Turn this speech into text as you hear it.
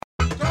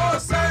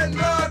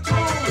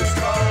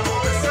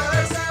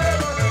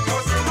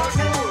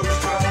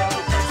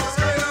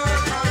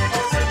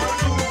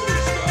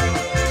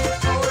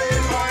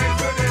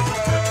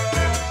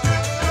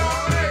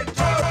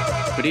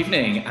Good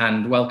evening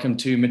and welcome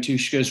to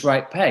Matushka's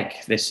Right Peg.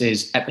 This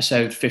is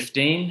episode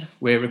 15.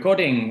 We're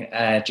recording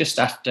just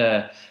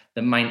after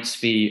the Mainz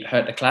v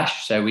Hertha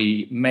clash, so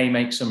we may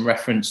make some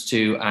reference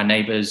to our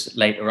neighbours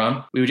later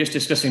on. We were just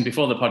discussing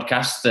before the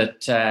podcast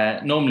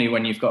that normally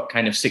when you've got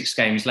kind of 6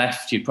 games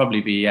left, you'd probably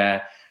be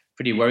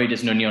pretty worried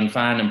as an Union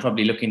fan and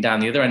probably looking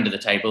down the other end of the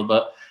table.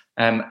 But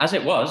as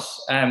it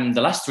was,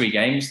 the last 3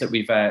 games that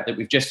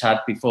we've just had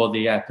before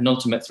the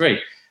penultimate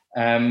 3,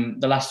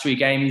 the last 3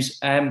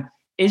 games.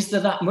 Is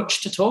there that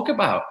much to talk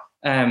about?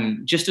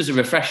 Just as a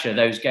refresher,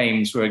 those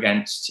games were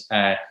against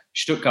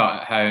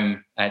Stuttgart at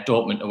home,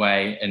 Dortmund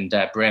away, and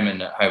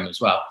Bremen at home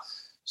as well.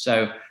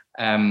 So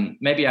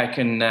maybe I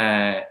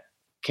can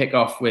kick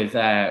off with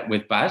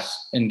Baz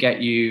and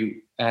get you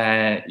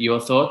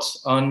your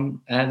thoughts on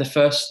the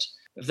first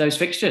of those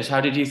fixtures. How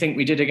did you think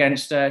we did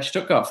against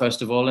Stuttgart,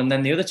 first of all, and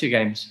then the other 2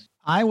 games?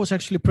 I was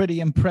actually pretty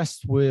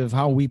impressed with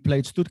how we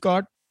played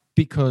Stuttgart,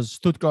 because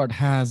Stuttgart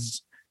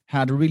has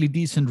had a really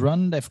decent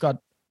run. They've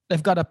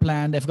got a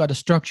plan, they've got a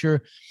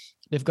structure,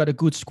 they've got a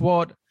good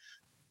squad.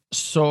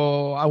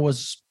 So I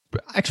was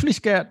actually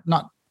scared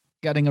not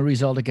getting a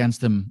result against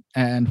them.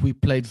 And we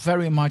played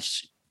very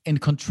much in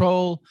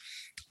control.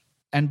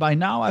 And by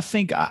now, I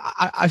think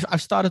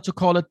I've started to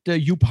call it the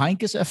Jupp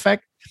Heynckes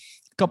effect.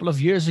 A couple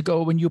of years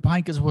ago, when Jupp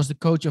Heynckes was the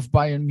coach of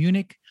Bayern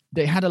Munich,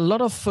 they had a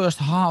lot of first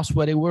halves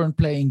where they weren't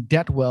playing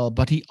that well,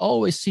 but he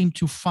always seemed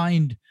to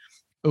find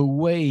a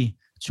way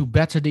to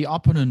better the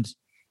opponent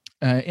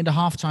in the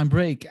halftime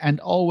break,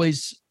 and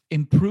always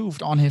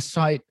improved on his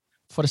side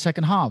for the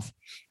second half.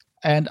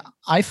 And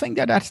I think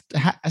that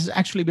has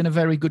actually been a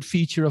very good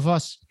feature of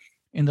us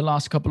in the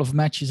last couple of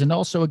matches. And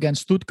also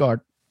against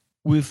Stuttgart,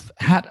 we've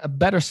had a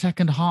better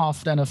second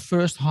half than a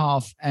first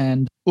half.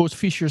 And Urs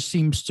Fischer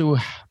seems to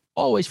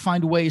always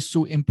find ways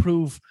to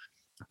improve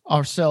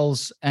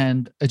ourselves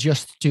and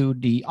adjust to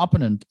the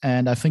opponent.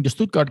 And I think the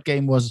Stuttgart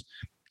game was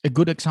a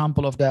good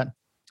example of that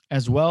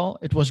as well.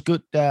 It was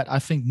good that I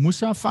think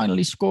Musa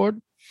finally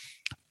scored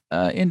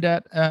in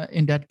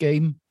that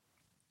game.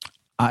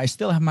 I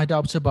still have my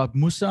doubts about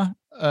Musa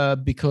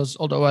because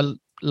although I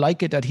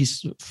like it that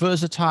he's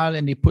versatile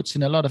and he puts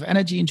in a lot of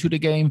energy into the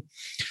game,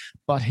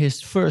 but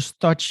his first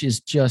touch is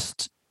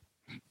just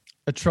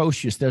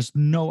atrocious. There's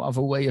no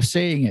other way of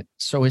saying it.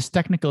 So his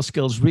technical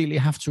skills really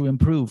have to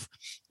improve.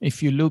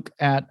 If you look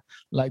at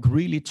like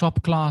really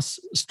top class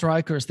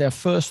strikers, their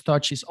first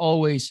touch is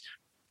always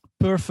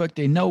perfect.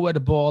 They know where the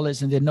ball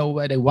is and they know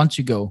where they want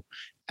to go.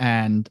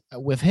 And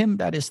with him,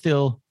 that is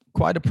still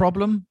quite a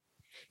problem.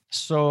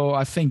 So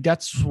I think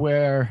that's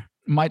where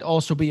might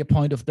also be a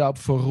point of doubt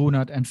for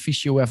Runert and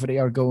Fischer, whether they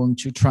are going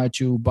to try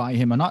to buy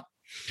him or not.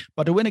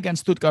 But the win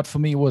against Stuttgart for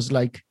me was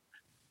like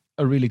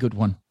a really good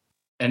one.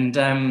 And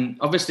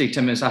obviously,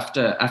 Timmers,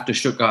 after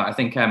Stuttgart, I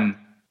think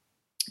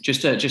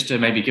just to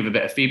maybe give a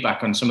bit of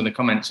feedback on some of the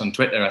comments on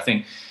Twitter, I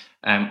think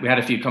we had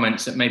a few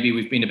comments that maybe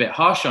we've been a bit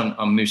harsh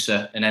on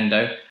Musa and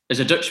Endo. As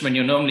a Dutchman,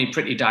 you're normally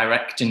pretty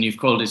direct, and you've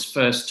called his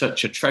first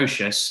touch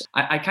atrocious.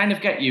 I kind of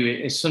get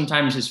you.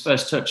 Sometimes his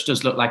first touch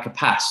does look like a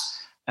pass.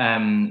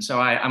 So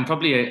I'm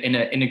probably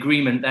in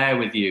agreement there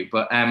with you.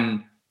 But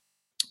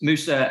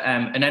Musa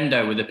and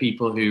Endo were the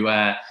people who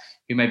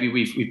maybe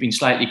we've been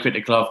slightly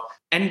critical of.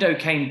 Endo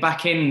came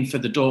back in for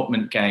the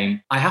Dortmund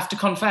game. I have to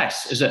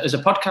confess, as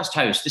a podcast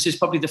host, this is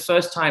probably the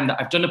first time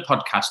that I've done a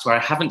podcast where I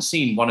haven't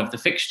seen one of the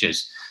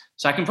fixtures.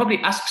 So I can probably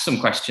ask some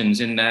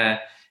questions in a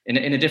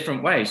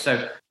different way.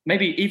 So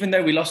maybe even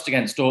though we lost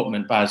against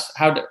Dortmund, Baz,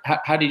 how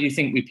did you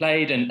think we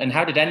played, and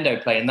how did Endo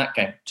play in that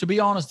game? To be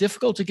honest,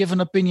 difficult to give an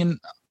opinion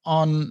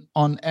on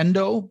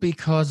Endo,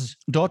 because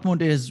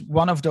Dortmund is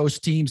one of those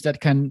teams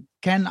that can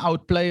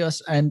outplay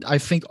us. And I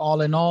think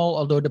all in all,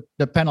 although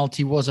the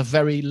penalty was a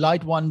very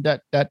light one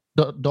that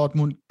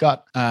Dortmund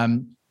got,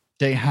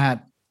 they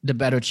had the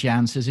better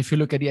chances. If you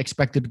look at the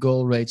expected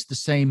goal rates, the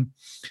same.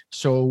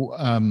 So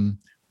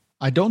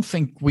I don't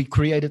think we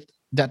created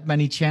that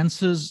many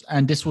chances.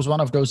 And this was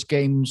one of those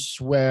games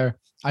where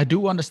I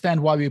do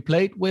understand why we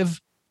played with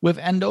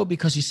Endo,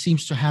 because he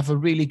seems to have a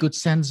really good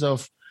sense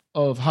of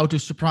how to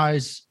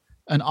surprise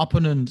an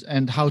opponent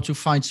and how to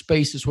find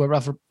spaces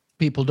wherever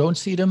people don't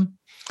see them.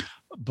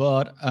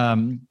 But I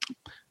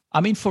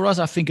mean, for us,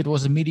 I think it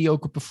was a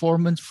mediocre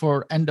performance.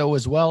 For Endo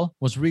as well,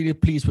 was really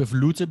pleased with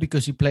Lute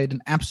because he played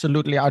an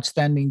absolutely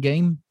outstanding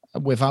game.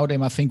 Without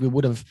him, I think we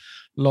would have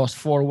lost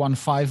 4-1,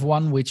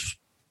 5-1, which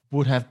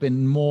would have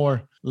been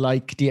more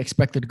like the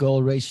expected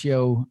goal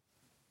ratio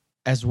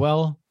as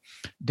well.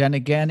 Then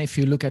again, if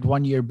you look at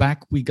 1 year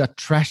back, we got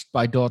trashed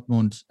by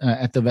Dortmund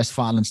at the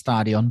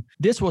Westfalenstadion.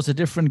 This was a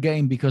different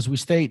game because we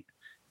stayed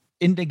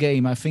in the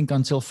game, I think,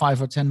 until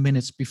 5 or 10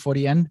 minutes before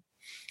the end.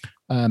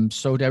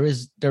 So there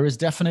is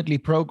definitely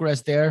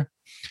progress there.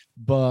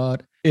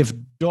 But if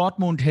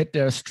Dortmund hit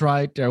their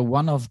stride, they're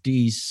one of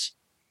these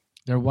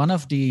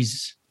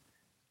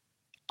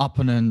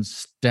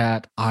opponents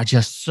that are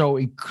just so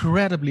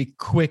incredibly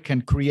quick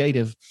and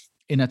creative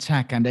in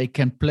attack, and they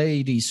can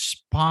play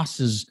these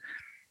passes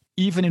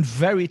even in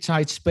very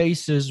tight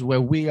spaces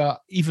where we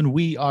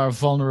are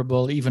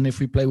vulnerable, even if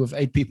we play with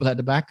 8 people at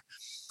the back.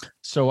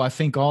 So I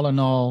think all in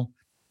all,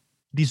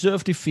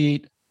 deserved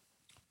defeat,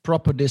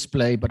 proper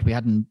display, but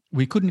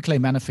we couldn't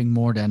claim anything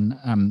more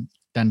than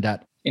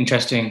that.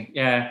 Interesting.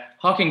 Yeah.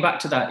 Harking back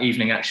to that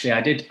evening, actually,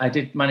 I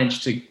did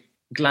manage to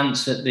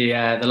glance at the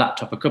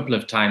laptop a couple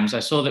of times. I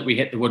saw that we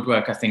hit the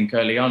woodwork, I think,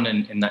 early on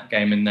in that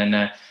game, and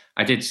then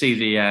I did see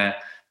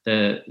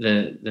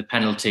the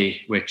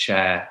penalty, which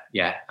I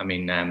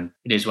mean,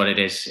 it is what it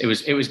is.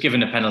 It was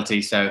given a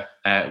penalty, so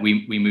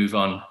we move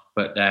on.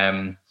 But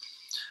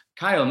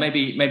Kyle,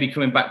 maybe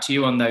coming back to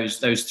you on those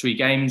 3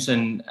 games,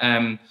 and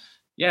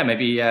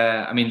maybe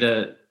I mean,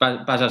 the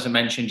Baz hasn't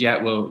mentioned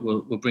yet.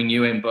 We'll bring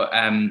you in, but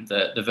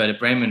the Werder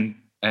Bremen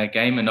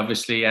game, and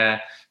obviously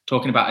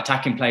talking about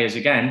attacking players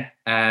again.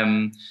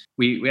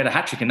 We had a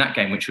hat-trick in that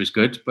game, which was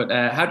good. But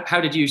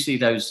how did you see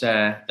those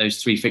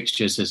 3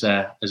 fixtures as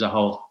a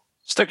whole?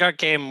 Stuttgart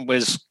game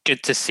was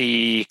good to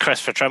see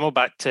Christopher Trimmel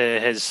back to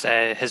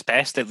his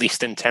best, at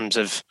least in terms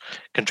of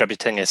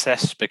contributing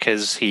assists,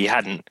 because he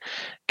hadn't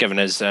given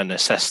us an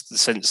assist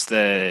since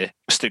the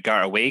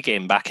Stuttgart away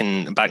game back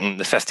in the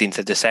 15th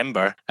of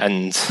December.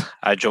 And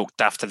I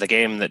joked after the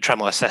game that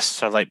Trimmel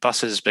assists are like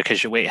buses,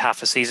 because you wait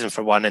half a season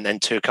for one and then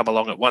 2 come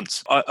along at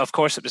once. Of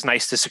course, it was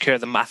nice to secure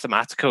the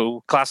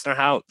mathematical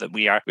Klassenerhalt that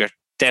we are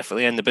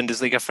definitely in the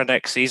Bundesliga for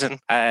next season.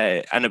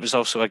 And it was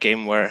also a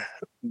game where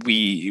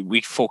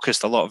we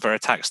focused a lot of our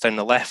attacks down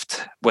the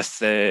left with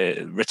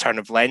the return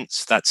of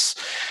Lentz. That's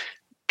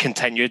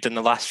continued in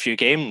the last few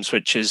games,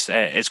 which is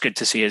it's good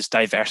to see us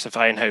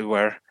diversifying how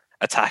we're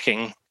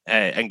attacking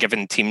and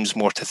giving teams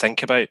more to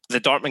think about. The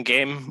Dortmund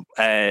game,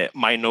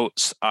 my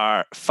notes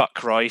are: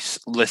 fuck Royce,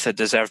 Luther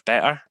deserved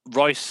better.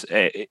 Royce,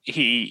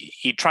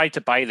 he tried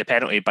to buy the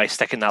penalty by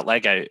sticking that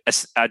leg out.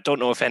 I don't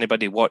know if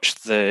anybody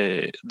watched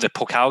the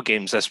Pokal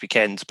games this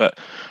weekend, but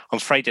on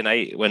Friday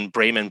night when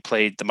Bremen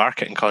played the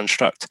Marketing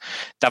Construct,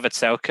 David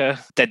Selke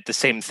did the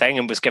same thing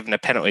and was given a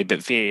penalty,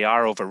 but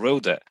VAR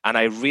overruled it. And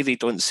I really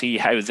don't see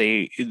how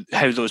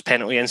those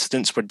penalty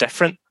incidents were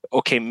different.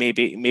 Okay,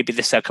 maybe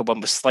the Selke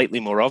one was slightly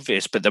more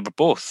obvious, but they were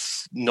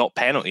both not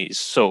penalties.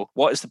 So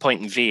what is the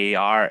point in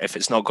VAR if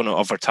it's not going to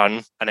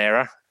overturn an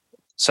error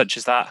such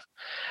as that?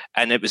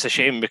 And it was a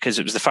shame, because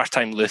it was the first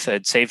time Luther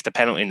had saved the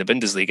penalty in the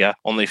Bundesliga,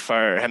 only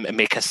for him to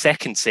make a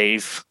second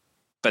save,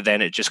 but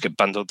then it just got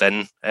bundled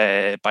in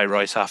by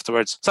Royce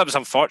afterwards. So that was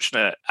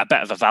unfortunate, a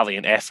bit of a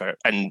valiant effort,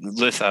 and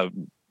Luther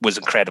was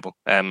incredible,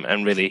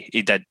 and really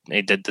he did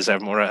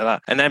deserve more out of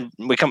that. And then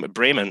we come to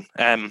Bremen.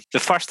 The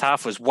first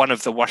half was one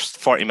of the worst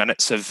 40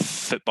 minutes of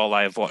football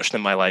I have watched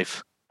in my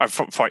life. Or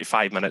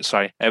 45 minutes,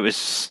 sorry. It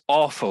was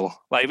awful.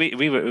 Like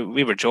we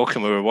were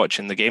joking, we were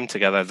watching the game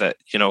together, that,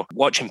 you know,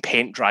 watching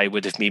paint dry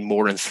would have been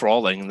more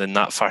enthralling than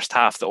that first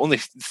half. The only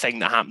thing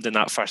that happened in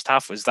that first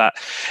half was that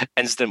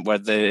incident where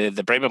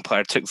the Bremen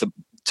player took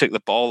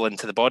the ball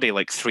into the body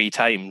like 3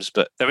 times,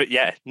 but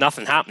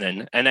nothing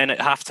happening. And then at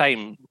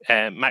halftime,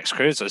 Max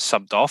Kruse is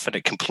subbed off, and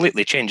it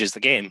completely changes the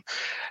game.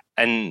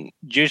 And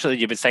usually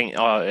you would think,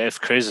 oh,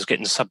 if Kruse is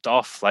getting subbed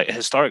off, like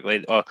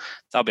historically, oh,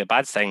 that'll be a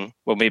bad thing.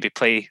 We'll maybe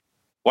play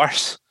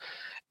worse.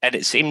 And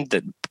it seemed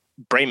that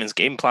Bremen's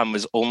game plan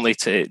was only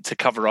to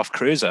cover off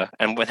Kruse.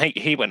 And when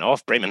he went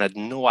off, Bremen had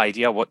no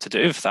idea what to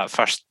do for that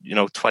first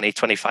 20,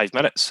 25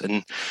 minutes.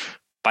 And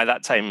by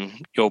that time,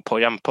 Jo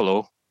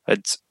Poyampalo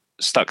had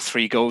stuck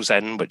 3 goals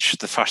in, which is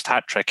the first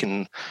hat-trick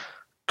in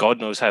God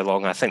knows how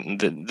long. I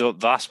think the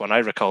last one I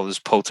recall is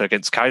Polter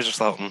against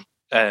Kaiserslautern.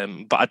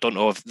 But I don't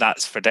know if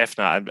that's for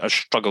definite. I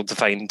struggled to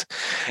find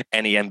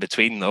any in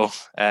between though.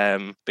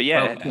 But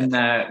yeah,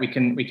 well, we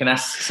can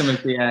ask some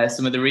of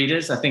the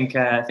readers. I think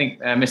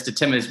Mr.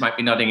 Timmers might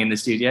be nodding in the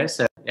studio.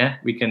 So yeah,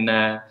 we can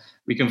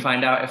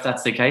find out if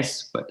that's the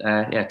case. But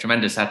yeah,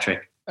 tremendous hat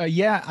trick.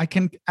 Yeah, I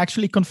can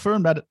actually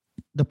confirm that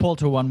the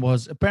Polter one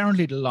was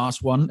apparently the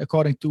last one,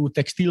 according to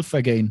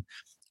Textilverein,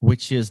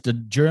 which is the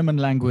German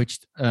language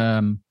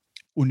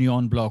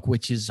Union blog,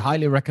 which is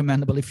highly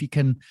recommendable if you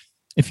can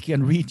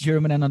read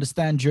German and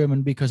understand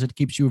German, because it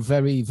keeps you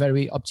very,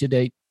 very up to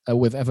date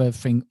with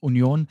everything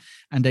Union.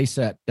 And they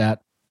said that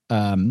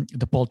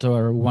the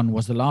Polter one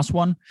was the last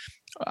one.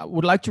 I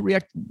would like to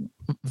react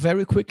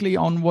very quickly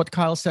on what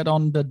Kyle said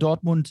on the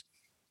Dortmund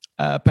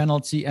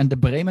penalty and the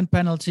Bremen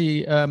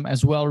penalty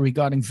as well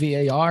regarding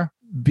VAR,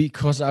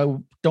 because I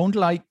don't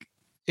like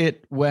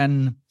it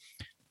when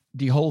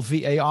the whole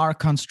VAR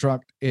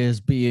construct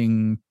is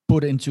being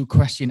put into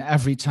question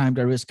every time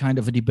there is kind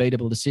of a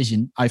debatable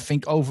decision. I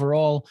think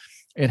overall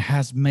it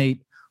has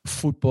made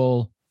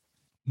football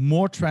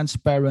more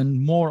transparent,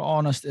 more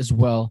honest as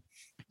well.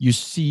 You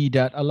see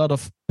that a lot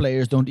of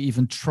players don't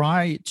even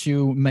try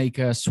to make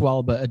a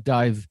Schwalbe a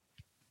dive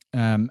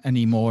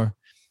anymore.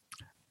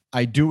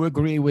 I do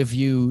agree with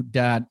you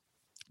that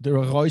the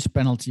Royce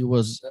penalty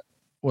was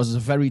a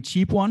very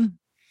cheap one.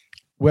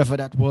 Whether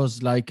that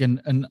was like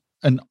an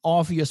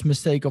obvious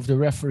mistake of the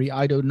referee,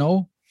 I don't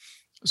know.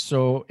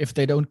 So if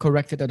they don't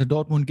correct it at the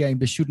Dortmund game,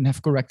 they shouldn't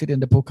have corrected in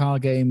the Pokal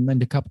game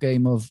and the Cup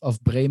game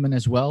of Bremen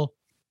as well.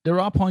 There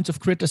are points of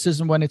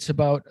criticism when it's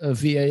about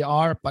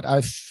VAR, but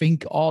I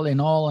think all in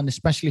all, and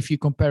especially if you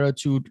compare it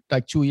to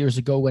like 2 years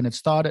ago when it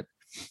started,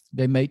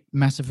 They made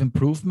massive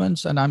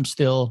improvements, and I'm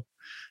still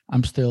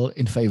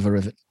in favor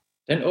of it.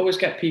 Don't always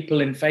get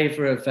people in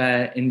favour of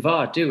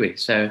Invar, do we?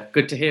 So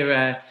good to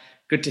hear.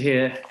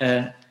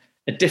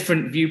 A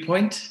different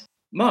viewpoint.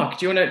 Mark,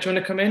 do you want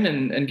to come in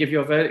and give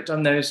your verdict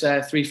on those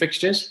 3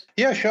 fixtures?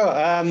 Yeah, sure.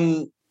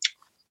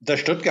 The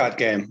Stuttgart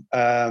game,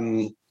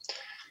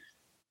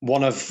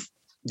 one of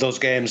those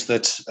games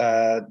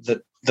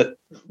that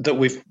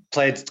we've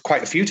played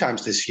quite a few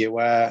times this year,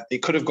 where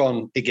it could have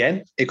gone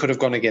again. It could have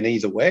gone again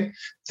either way.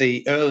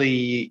 The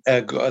early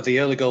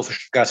goal for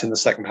Stuttgart in the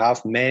second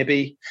half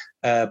maybe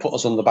put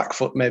us on the back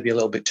foot, maybe a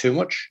little bit too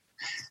much.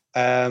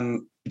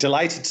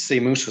 Delighted to see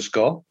Musa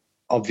score.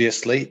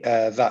 Obviously,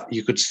 that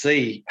you could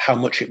see how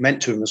much it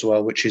meant to him as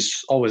well, which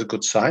is always a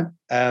good sign.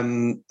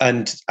 And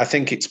I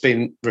think it's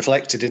been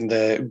reflected in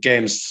the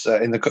games,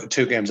 in the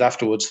 2 games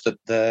afterwards,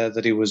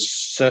 that he was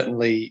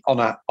certainly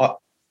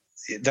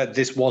that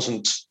this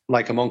wasn't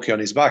like a monkey on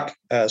his back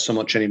so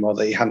much anymore,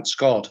 that he hadn't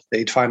scored, that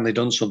he'd finally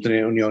done something in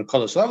Union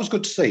colours. So that was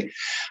good to see.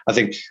 I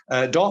think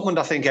Dortmund,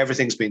 I think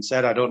everything's been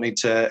said. I don't need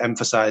to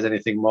emphasise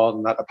anything more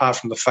than that, apart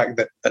from the fact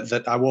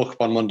that I woke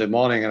up on Monday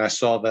morning and I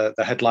saw the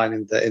headline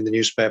in the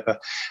newspaper,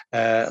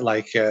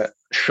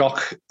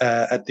 shock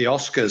at the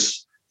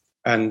Oscars.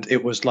 And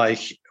it was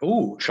like,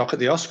 ooh, shock at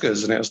the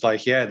Oscars. And it was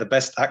like, yeah, the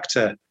best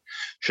actor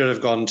should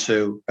have gone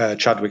to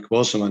Chadwick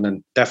Boseman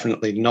and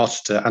definitely not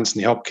to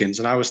Anthony Hopkins.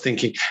 And I was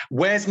thinking,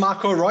 where's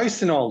Marco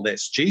Reus in all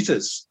this?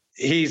 Jesus,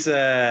 he's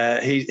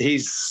a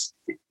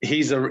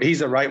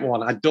right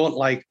one. I don't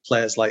like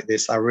players like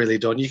this. I really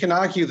don't. You can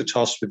argue the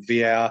toss with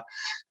VAR.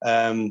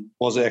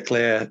 Was it a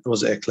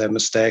clear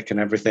mistake and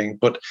everything?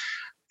 But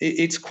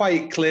it's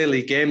quite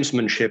clearly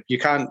gamesmanship. You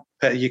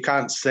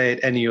can't say it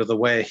any other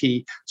way.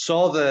 He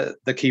saw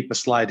the keeper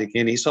sliding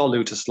in. He saw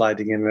Luther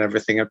sliding in and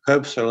everything, and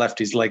purposely left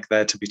his leg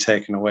there to be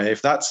taken away.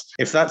 If that's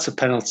a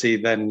penalty,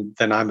 then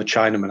I'm a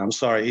Chinaman. I'm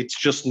sorry. It's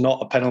just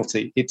not a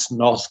penalty. It's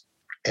not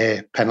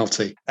a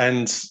penalty.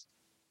 And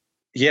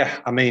yeah,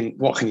 I mean,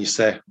 what can you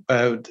say?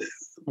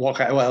 What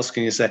else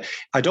can you say?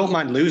 I don't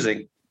mind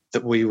losing.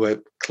 That we were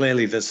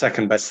clearly the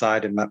second best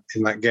side in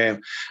that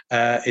game.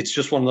 It's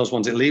just one of those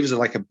ones. It leaves it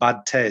like a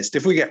bad taste.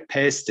 If we get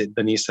pasted,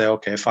 then you say,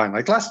 okay, fine.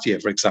 Like last year,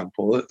 for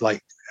example,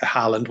 like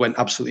Haaland went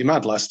absolutely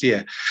mad last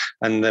year,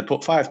 and they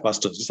put 5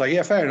 past us. It's like,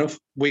 yeah, fair enough.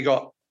 We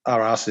got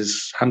our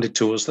asses handed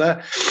to us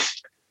there.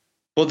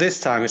 But this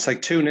time, it's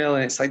like 2-0,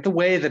 and it's like the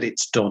way that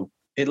it's done.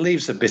 It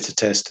leaves a bitter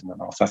taste in the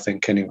mouth, I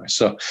think, anyway.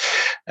 So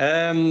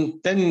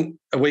then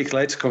a week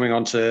later, coming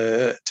on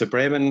to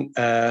Bremen,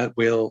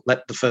 we'll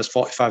let the first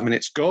 45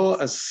 minutes go,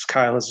 as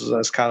Kyle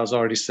has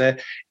already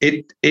said.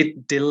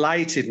 It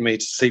delighted me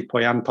to see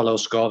Pohjanpalo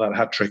score that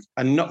hat-trick.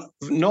 And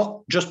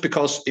not just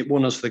because it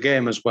won us the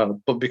game as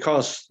well, but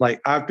because, like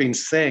I've been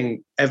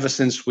saying ever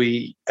since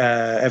we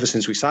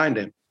signed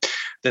him,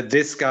 that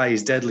this guy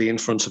is deadly in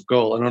front of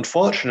goal. And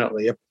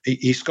unfortunately,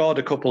 he scored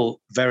a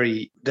couple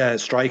very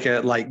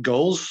striker-like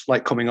goals,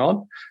 like coming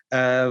on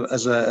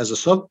as a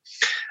sub.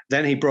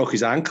 Then he broke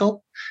his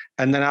ankle.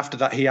 And then after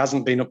that, he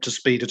hasn't been up to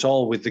speed at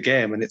all with the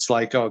game. And it's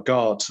like, oh,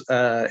 God,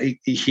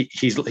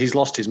 he's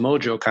lost his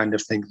mojo kind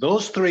of thing.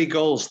 Those 3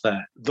 goals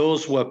there,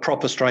 those were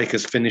proper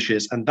strikers'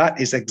 finishes. And that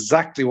is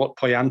exactly what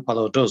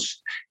Pohjanpalo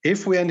does.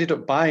 If we ended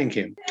up buying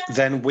him,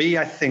 then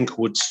I think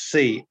would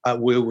see a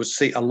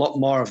lot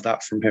more of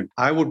that from him.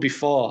 I would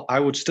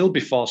still be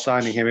for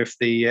signing him if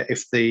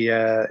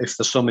the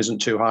sum isn't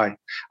too high.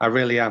 I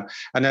really am.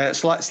 And a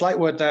slight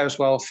word there as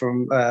well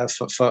from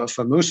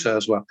for Musa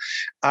as well.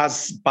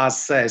 As Baz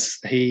says,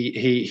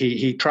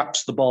 he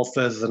traps the ball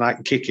further than I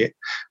can kick it,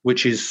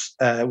 which is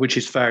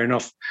fair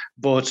enough.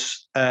 But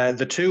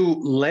the 2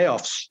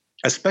 layoffs,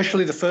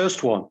 especially the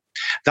first one,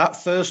 that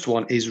first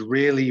one is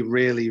really,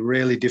 really,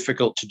 really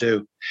difficult to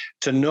do.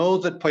 To know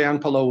that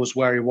Pohjanpalo was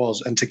where he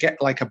was and to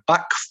get like a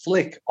back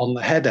flick on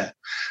the header,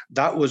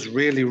 that was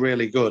really,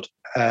 really good.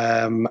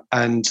 It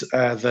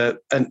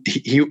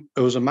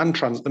was a man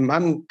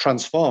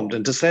transformed.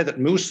 And to say that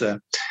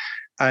Musa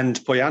and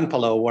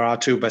Pohjanpalo were our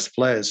 2 best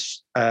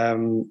players,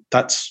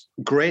 that's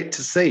great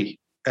to see.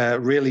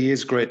 Really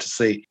is great to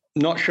see.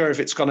 Not sure if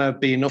it's going to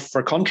be enough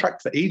for a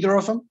contract for either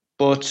of them,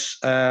 but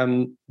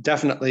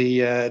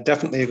definitely a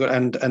good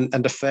and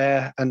a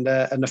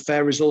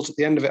fair result at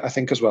the end of it, I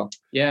think, as well.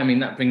 Yeah, I mean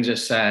that brings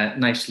us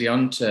nicely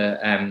on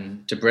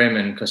to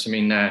Bremen, because I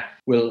mean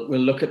we'll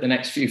look at the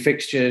next few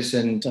fixtures,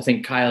 and I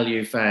think Kyle,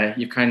 you've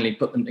kindly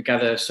put them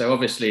together. So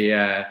obviously,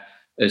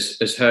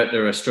 as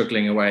Hertha are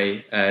struggling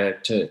away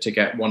to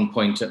get 1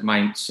 point at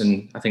Mainz,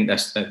 and I think they're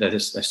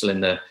still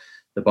in the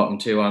bottom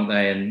 2, aren't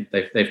they? And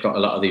they've got a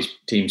lot of these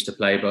teams to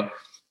play, but.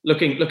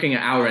 Looking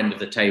at our end of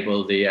the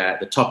table,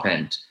 the top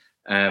end,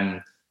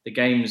 the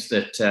games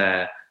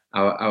that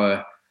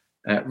our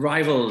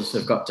rivals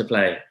have got to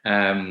play.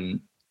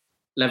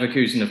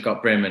 Leverkusen have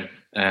got Bremen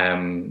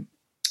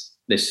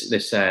this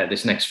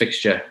next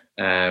fixture,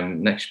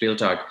 next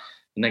Spieltag,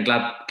 and then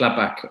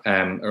Gladbach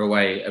are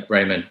away at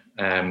Bremen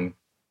on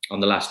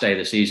the last day of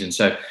the season.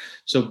 So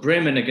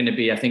Bremen are going to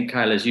be, I think,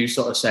 Kyle, as you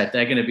sort of said,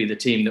 they're going to be the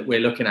team that we're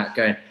looking at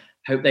going,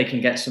 hope they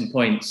can get some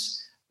points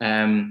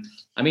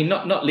I mean,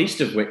 not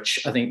least of which,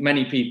 I think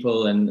many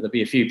people, and there'll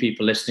be a few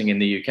people listening in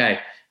the UK,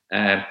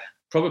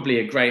 probably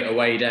a great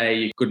away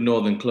day, good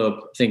Northern club.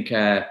 I think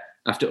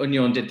after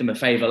Union did them a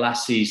favour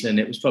last season,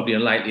 it was probably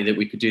unlikely that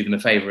we could do them a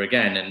favour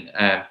again. And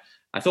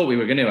I thought we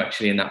were going to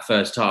actually in that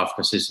first half,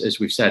 because as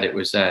we've said, it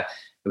was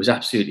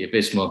absolutely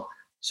abysmal.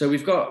 So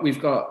we've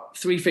got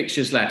 3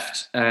 fixtures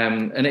left,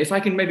 and if I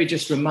can maybe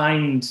just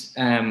remind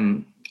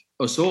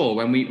us all,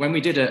 when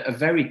we did a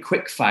very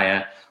quick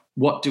fire,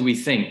 what do we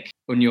think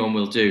Union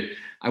will do?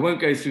 I won't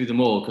go through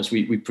them all because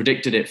we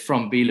predicted it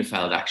from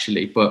Bielefeld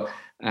actually, but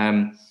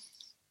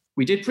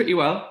we did pretty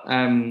well.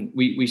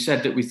 We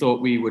said that we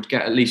thought we would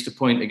get at least a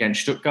point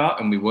against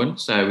Stuttgart, and we won,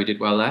 so we did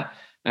well there.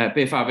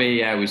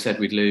 BFRB, we said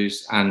we'd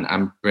lose,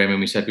 and Bremen,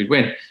 we said we'd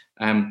win.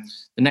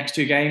 The next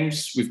 2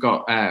 games, we've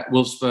got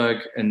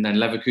Wolfsburg and then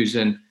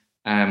Leverkusen.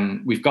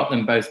 We've got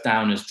them both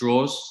down as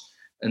draws.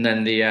 And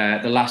then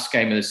the last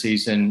game of the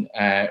season,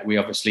 we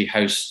obviously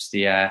host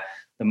the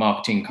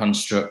Marketing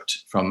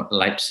Construct from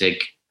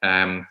Leipzig.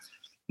 And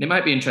it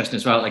might be interesting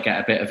as well to get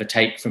a bit of a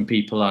take from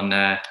people on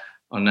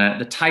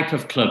the type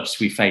of clubs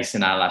we face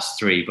in our last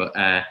 3. But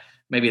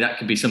maybe that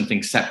could be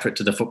something separate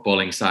to the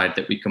footballing side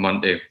that we come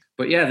on to.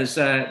 But yeah, there's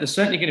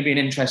certainly going to be an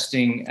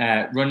interesting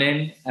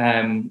run-in.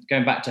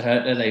 Going back to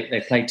Hertha,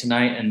 they play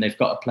tonight, and they've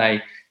got to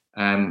play,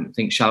 I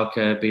think,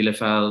 Schalke,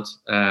 Bielefeld.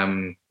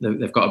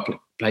 They've got to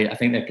play, I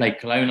think they played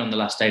Cologne on the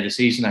last day of the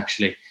season,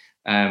 actually,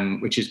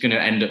 which is going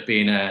to end up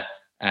being a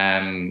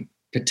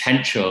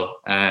potential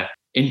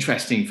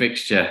interesting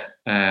fixture.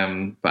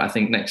 But I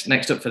think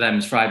next up for them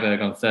is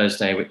Freiburg on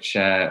Thursday, which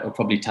will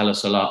probably tell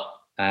us a lot.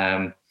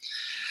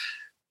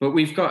 But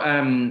we've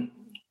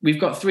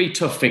got 3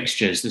 tough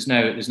fixtures. There's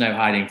no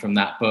hiding from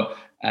that. But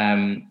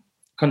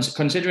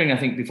considering, I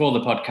think before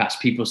the podcast,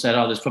 people said,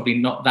 "Oh, there's probably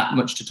not that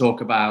much to talk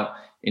about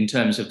in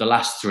terms of the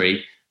last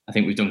 3." I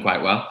think we've done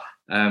quite well.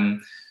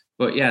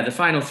 But yeah, the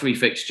final 3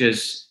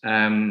 fixtures.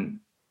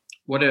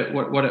 What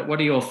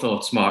are your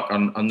thoughts, Mark,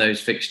 on those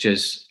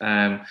fixtures?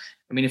 I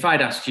mean, if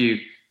I'd asked you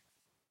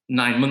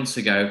 9 months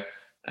ago,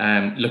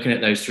 looking at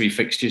those 3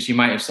 fixtures, you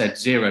might have said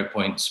 0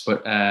 points.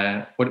 But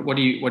what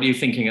are you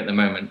thinking at the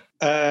moment?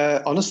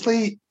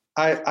 Honestly,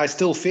 I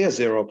still fear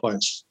 0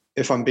 points,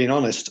 if I'm being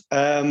honest.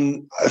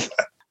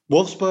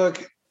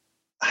 Wolfsburg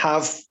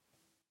have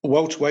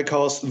Wout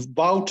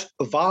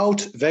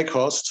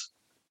Weghorst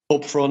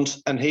up front,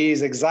 and he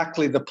is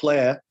exactly the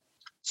player.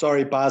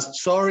 Sorry,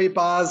 Baz.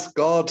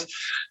 God.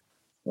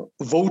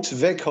 Wout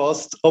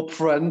Weghorst up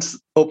front,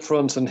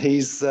 and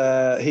he's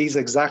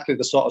exactly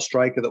the sort of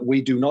striker that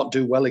we do not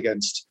do well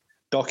against.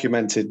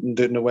 Documented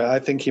in a way. I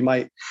think he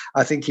might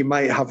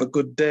have a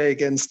good day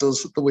against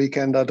us at the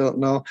weekend. I don't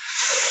know.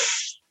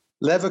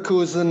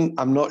 Leverkusen,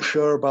 I'm not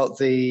sure about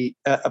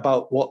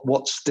about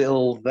what's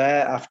still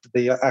there after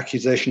the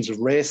accusations of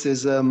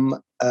racism,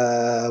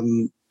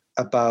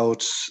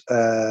 about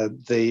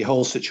the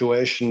whole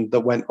situation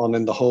that went on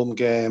in the home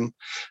game,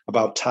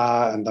 about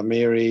Tar and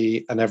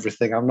Amiri and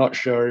everything. I'm not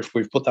sure if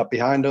we've put that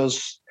behind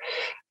us.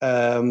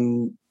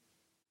 Aside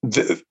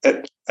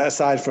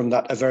from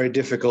that, a very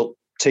difficult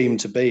team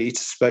to beat,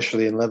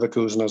 especially in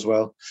Leverkusen as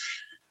well.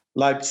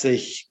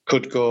 Leipzig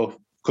could go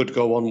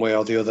one way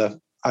or the other.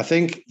 I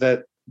think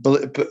that,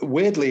 but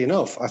weirdly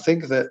enough, I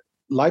think that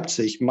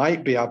Leipzig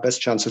might be our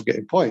best chance of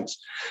getting points,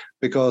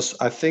 because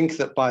I think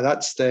that by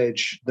that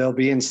stage they'll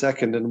be in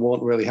second and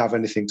won't really have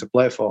anything to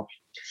play for.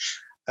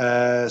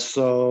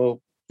 So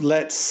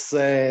let's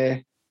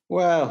say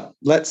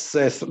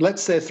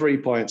 3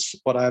 points,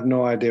 but I have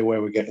no idea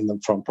where we're getting them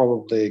from.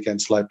 Probably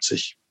against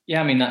Leipzig.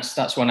 Yeah, I mean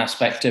that's one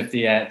aspect of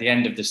the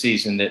end of the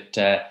season that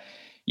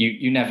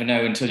you never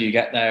know until you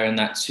get there, and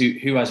that's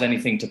who has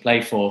anything to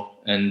play for.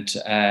 And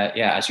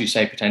as you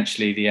say,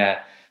 potentially the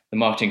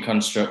Marketing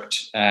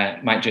Construct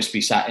might just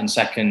be sat in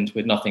second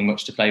with nothing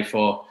much to play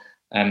for.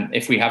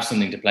 If we have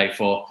something to play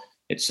for,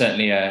 it's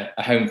certainly a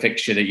home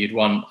fixture that you'd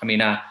want. I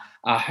mean, our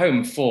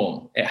home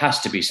form, it has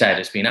to be said,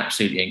 has been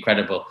absolutely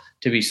incredible.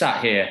 To be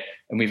sat here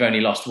and we've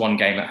only lost 1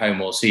 game at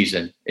home all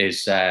season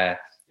is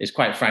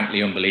quite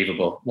frankly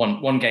unbelievable.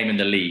 One game in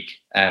the league.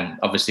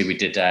 Obviously, we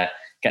did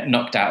get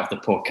knocked out of the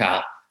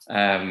Pokal,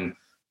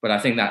 but I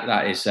think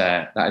that is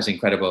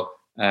incredible.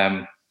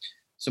 So,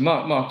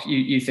 Mark,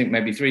 you think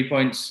maybe 3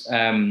 points?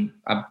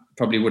 I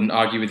probably wouldn't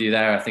argue with you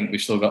there. I think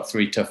we've still got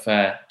 3 tough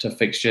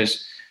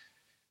fixtures.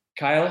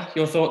 Kyle,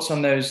 your thoughts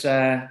on those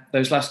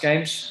last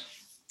games?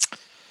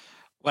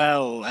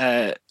 Well,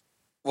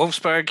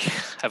 Wolfsburg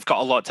have got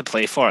a lot to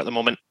play for at the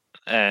moment.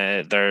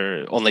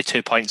 They're only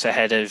 2 points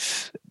ahead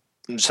of.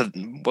 So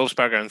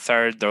Wolfsburg are in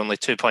third. They're only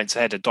 2 points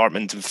ahead of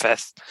Dortmund in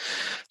fifth.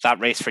 That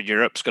race for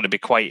Europe is going to be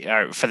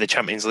for the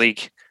Champions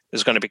League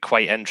is going to be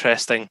quite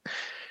interesting.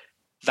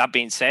 That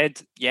being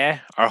said, yeah,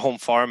 our home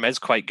form is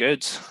quite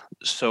good.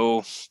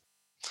 So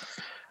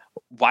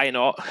why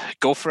not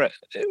go for it?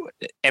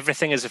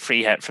 Everything is a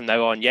free hit from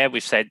now on. Yeah,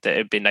 we've said that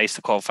it'd be nice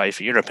to qualify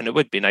for Europe, and it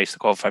would be nice to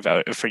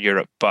qualify for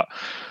Europe, but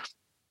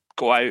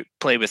go out,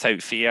 play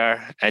without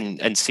fear,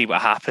 and see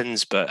what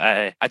happens. But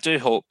I do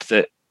hope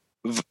that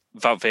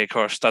Wout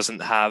Weghorst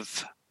doesn't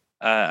have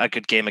a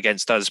good game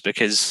against us,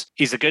 because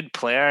he's a good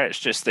player. It's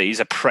just that he's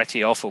a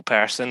pretty awful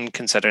person,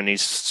 considering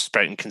he's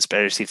sprouting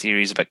conspiracy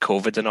theories about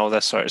COVID and all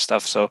this sort of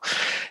stuff. So,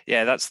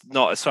 yeah, that's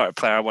not a sort of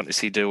player I want to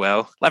see do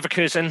well.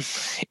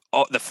 Leverkusen,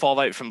 the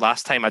fallout from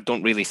last time, I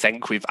don't really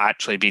think we've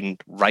actually been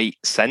right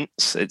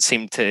since. The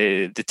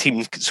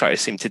team sort of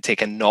seemed to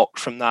take a knock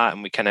from that,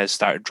 and we kind of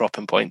started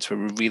dropping points where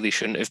we really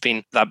shouldn't have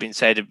been. That being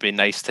said, it'd be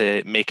nice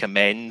to make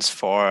amends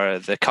for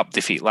the cup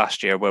defeat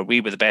last year, where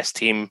we were the best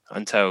team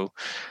until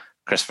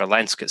Christopher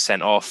Lenz gets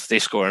sent off. They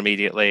score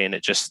immediately, and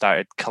it just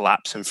started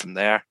collapsing from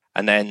there.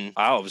 And then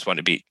I always want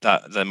to beat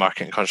the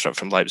marketing construct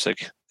from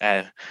Leipzig.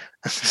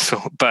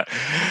 But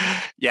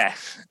yeah,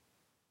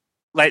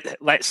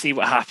 let's see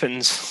what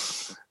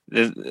happens.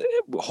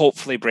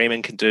 Hopefully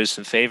Bremen can do us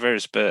some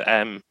favours, but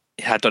I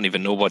don't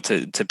even know what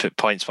to put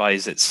points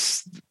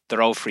wise.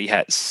 They're all free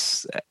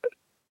hits.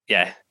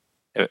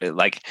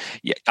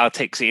 I'll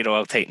take 0.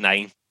 I'll take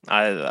 9.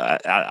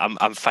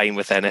 I'm fine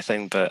with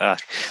anything,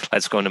 but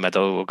let's go in the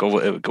middle.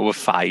 We'll go with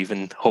 5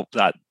 and hope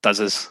that does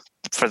us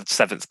for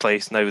 7th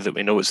place. Now that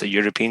we know it's a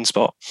European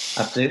spot.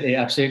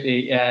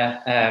 Absolutely.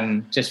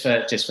 Yeah. Just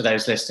for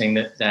those listening,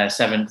 that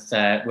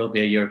 7th will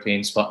be a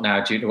European spot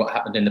now due to what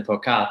happened in the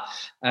Pokal.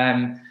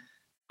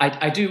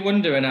 I do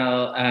wonder, and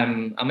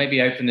I'll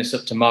maybe open this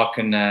up to Mark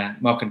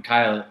and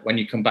Kyle when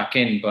you come back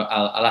in, but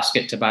I'll ask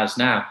it to Baz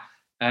now.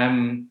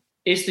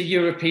 Is the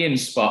European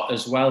spot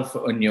as well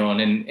for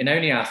Union in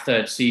only our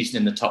 3rd season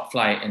in the top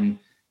flight? And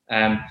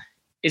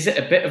is it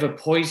a bit of a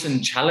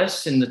poison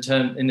chalice in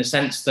the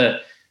sense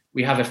that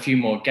we have a few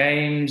more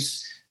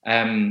games?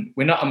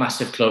 We're not a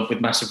massive club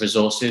with massive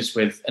resources,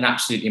 with an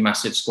absolutely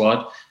massive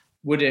squad.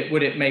 Would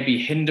it maybe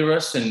hinder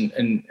us and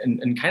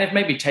kind of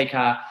maybe take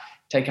our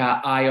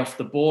eye off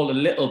the ball a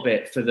little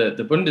bit for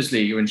the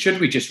Bundesliga? And should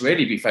we just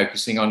really be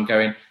focusing on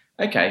going,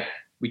 okay,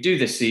 we do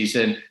this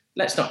season,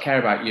 let's not care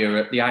about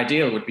Europe. The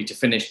ideal would be to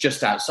finish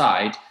just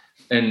outside,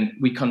 and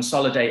we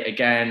consolidate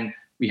again.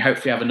 We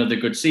hopefully have another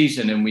good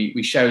season, and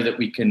we show that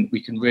we can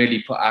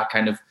really put our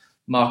kind of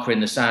marker in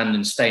the sand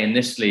and stay in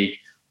this league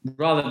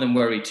rather than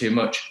worry too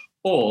much.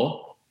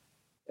 Or,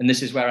 and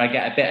this is where I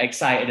get a bit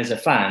excited as a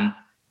fan,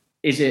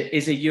 is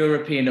a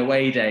European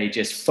away day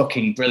just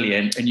fucking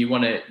brilliant, and you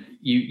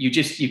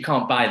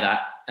can't buy that.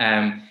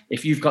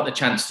 If you've got the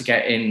chance to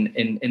get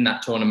in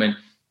that tournament,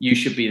 you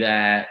should be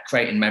there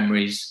creating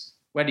memories.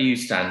 Where do you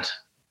stand?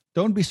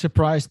 Don't be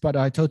surprised, but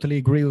I totally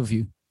agree with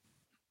you.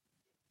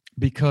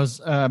 Because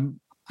I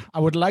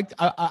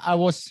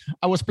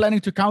was planning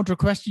to counter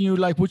question you,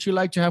 like, would you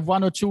like to have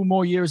 1 or 2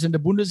 more years in the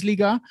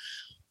Bundesliga,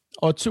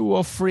 or 2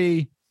 or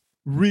 3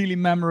 really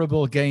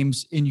memorable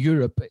games in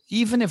Europe,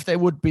 even if they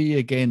would be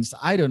against,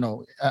 I don't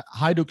know,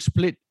 Hajduk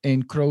Split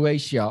in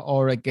Croatia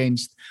or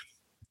against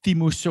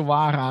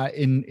Timisoara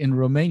in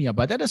Romania.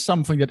 But that is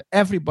something that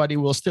everybody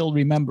will still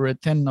remember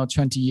at 10 or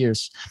 20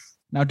 years.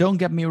 Now, don't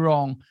get me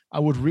wrong. I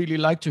would really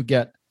like to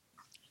get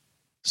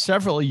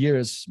several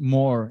years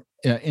more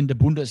in the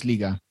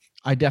Bundesliga.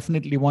 I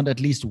definitely want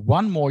at least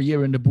 1 more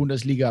year in the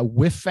Bundesliga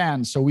with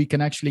fans, so we can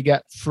actually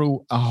get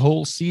through a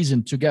whole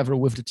season together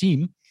with the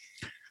team.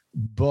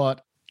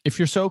 But if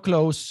you're so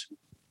close,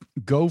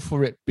 go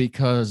for it,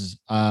 because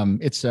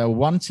it's a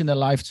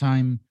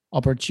once-in-a-lifetime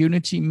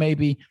opportunity.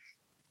 Maybe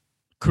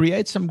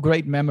create some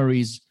great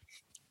memories.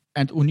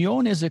 And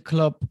Union is a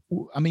club,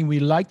 I mean, we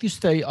like to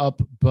stay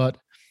up, but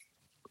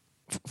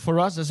for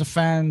us as a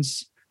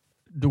fans,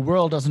 the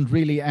world doesn't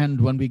really end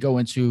when we go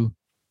into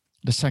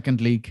the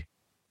 2nd league,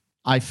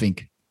 I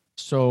think.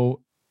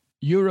 So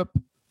Europe,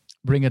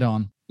 bring it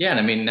on. Yeah, and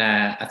I mean,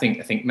 I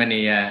think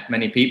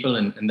many people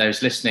and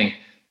those listening,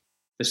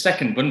 the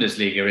 2nd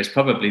Bundesliga is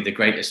probably the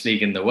greatest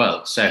league in the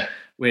world. So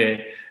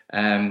we're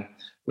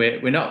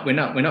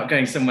not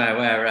going somewhere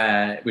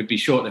where we'd be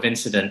short of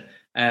incident.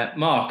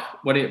 Mark,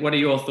 what are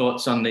your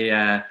thoughts on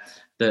the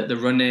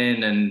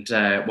run-in and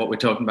what we're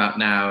talking about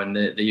now and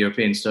the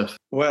European stuff?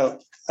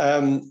 Well,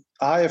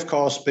 I, of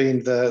course,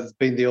 being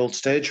the old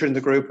stager in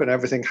the group and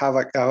everything,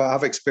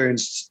 have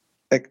experienced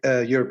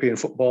European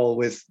football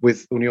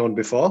with Union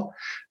before,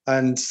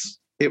 and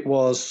it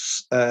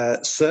was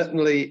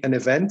certainly an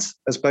event.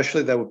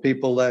 Especially, there were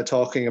people there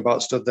talking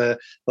about stuff. The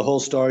whole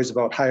stories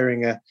about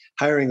hiring a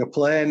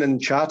plane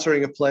and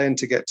chartering a plane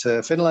to get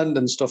to Finland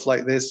and stuff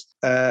like this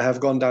have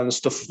gone down as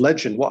stuff of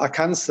legend. What I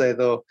can say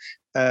though,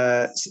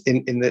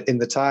 in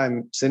the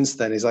time since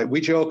then, is like, we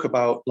joke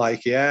about,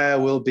 like, yeah,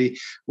 we'll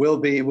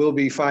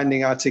be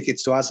finding our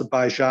tickets to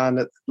Azerbaijan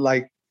at,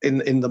 like,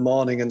 in the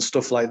morning and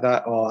stuff like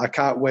that, or I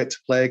can't wait to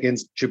play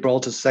against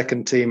Gibraltar's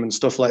 2nd team and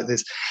stuff like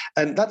this.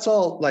 And that's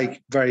all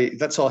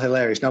that's all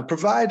hilarious. Now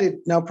provided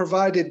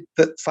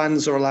that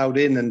fans are allowed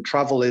in and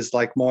travel is,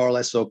 like, more or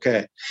less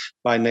okay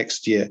by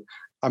next year,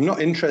 I'm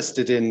not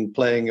interested in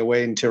playing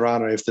away in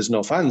Tirana if there's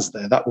no fans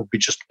there. That would be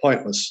just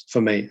pointless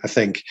for me, I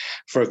think,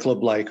 for a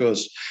club like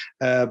us.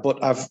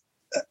 But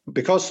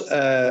because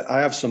I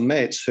have some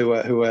mates who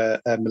are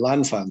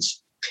Milan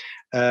fans,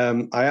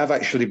 I have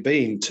actually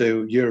been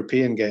to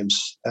European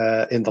games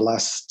in the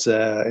last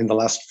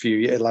few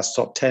years, last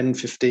top 10,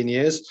 15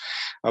 years.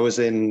 I was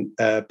in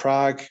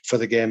Prague for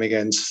the game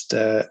against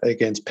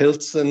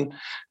Pilsen,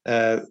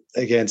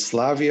 against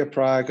Slavia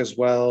Prague as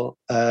well,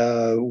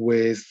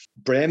 with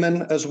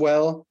Bremen as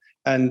well.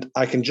 And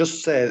I can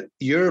just say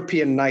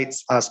European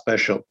nights are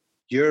special.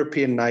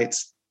 European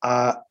nights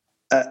are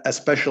a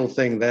special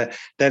thing. They're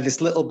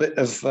this little bit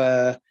of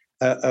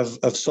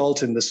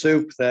salt in the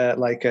soup. They're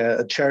like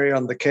a cherry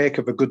on the cake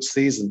of a good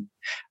season.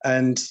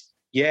 And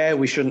yeah,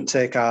 we shouldn't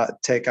take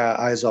our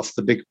eyes off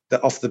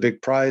the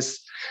big prize,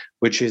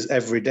 which is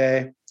every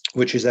day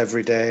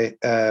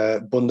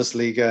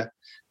Bundesliga.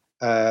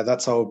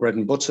 That's our bread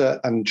and butter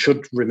and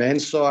should remain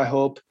so, I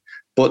hope.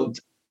 But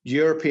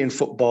European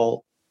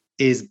football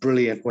is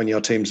brilliant when your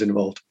team's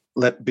involved.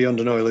 Let be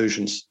under no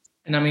illusions.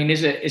 And I mean,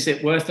 is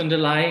it worth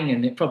underlying?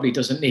 And it probably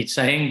doesn't need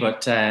saying,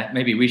 but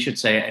maybe we should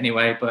say it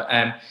anyway. But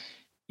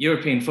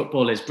European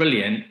football is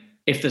brilliant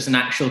if there's an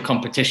actual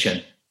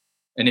competition,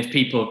 and if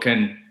people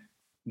can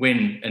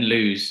win and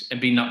lose and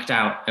be knocked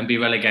out and be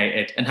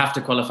relegated and have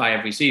to qualify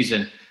every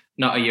season.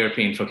 Not a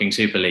European fucking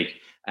Super League.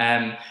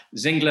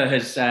 Zingler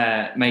has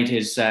made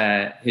his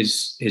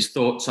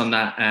thoughts on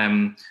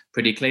that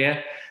pretty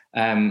clear.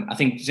 I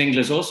think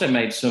Zingler's also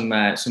made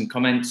some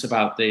comments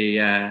about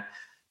the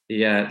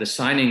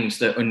signings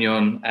that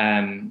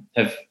Union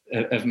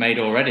have made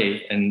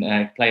already,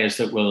 and players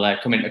that will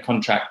come into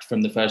contract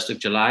from the 1st of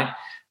July.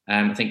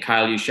 I think,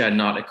 Kyle, you shared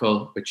an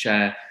article which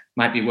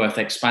might be worth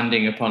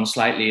expanding upon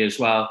slightly as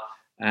well.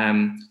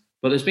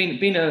 But there's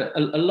been a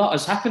lot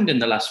has happened in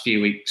the last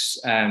few weeks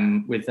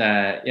with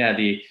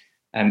the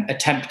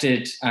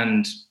attempted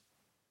and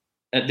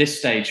at this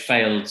stage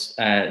failed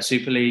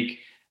Super League.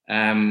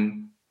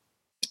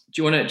 Do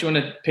you want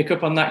to pick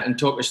up on that and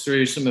talk us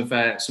through some of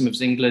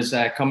Zingler's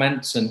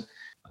comments? And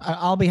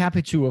I'll be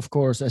happy to, of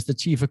course, as the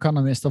chief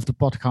economist of the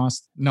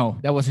podcast. No,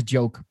 that was a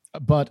joke.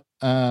 But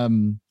a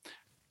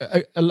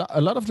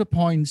lot of the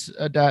points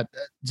that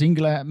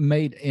Zingler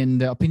made in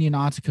the opinion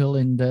article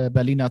in the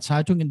Berliner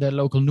Zeitung, in the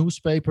local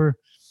newspaper,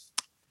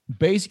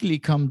 basically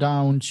come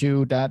down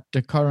to that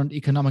the current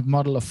economic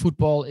model of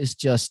football is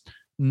just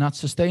not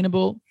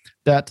sustainable,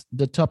 that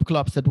the top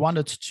clubs that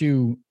wanted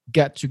to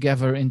get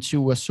together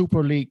into a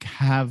Super League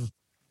have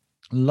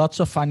lots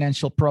of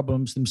financial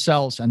problems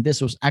themselves, and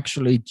this was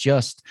actually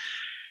just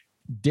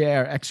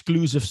their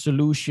exclusive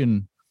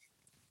solution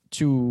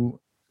to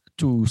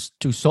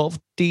solve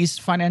these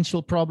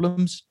financial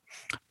problems.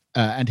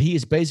 And he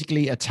is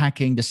basically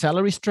attacking the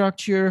salary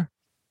structure.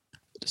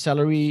 The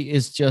salary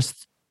is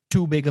just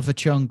too big of a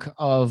chunk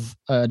of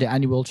the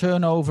annual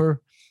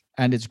turnover,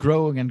 and it's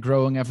growing and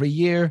growing every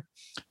year.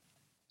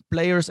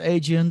 Players,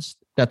 agents,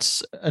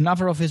 that's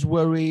another of his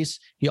worries.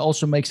 He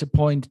also makes a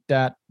point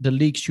that the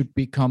league should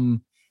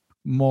become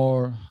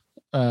more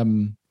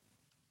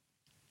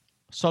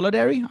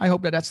solidary. I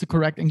hope that that's the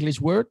correct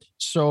English word.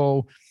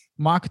 So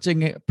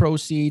marketing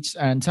proceeds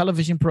and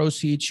television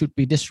proceeds should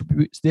be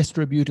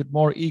distributed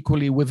more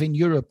equally within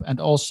Europe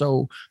and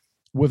also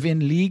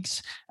within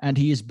leagues. And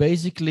he is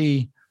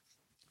basically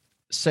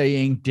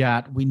saying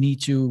that we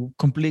need to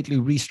completely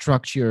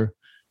restructure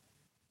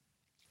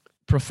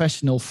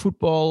professional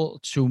football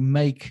to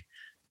make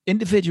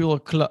individual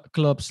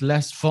clubs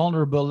less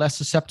vulnerable, less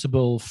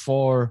susceptible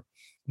for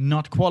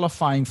not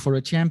qualifying for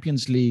a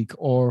Champions League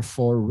or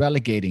for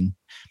relegating.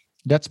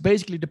 That's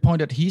basically the point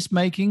that he's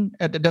making.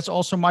 That's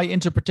also my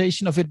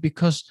interpretation of it,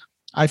 because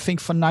I think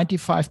for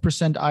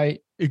 95% I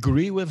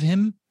agree with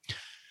him.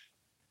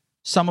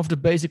 Some of the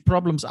basic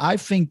problems I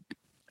think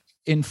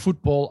in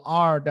football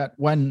are that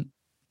when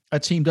a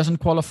team doesn't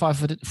qualify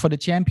for the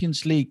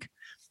Champions League,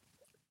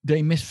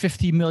 they miss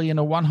 50 million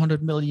or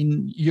 100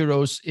 million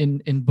euros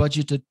in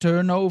budgeted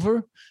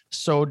turnover.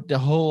 So the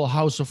whole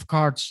house of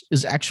cards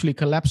is actually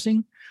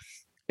collapsing.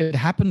 It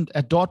happened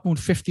at Dortmund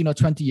 15 or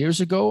 20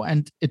 years ago,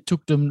 and it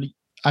took them,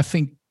 I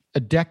think, a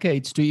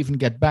decade to even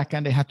get back,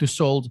 and they had to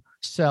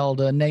sell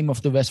the name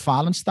of the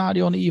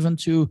Westfalenstadion even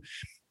to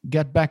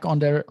get back on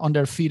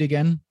their feet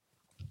again.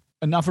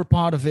 Another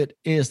part of it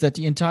is that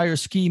the entire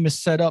scheme is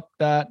set up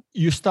that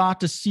you start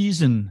the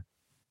season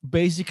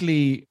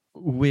basically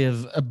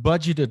with a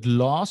budgeted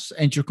loss,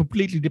 and you're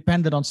completely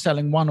dependent on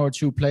selling one or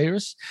two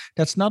players.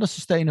 That's not a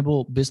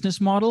sustainable business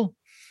model.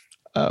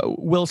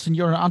 Wilson,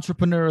 you're an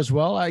entrepreneur as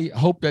well. I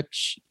hope that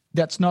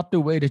that's not the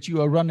way that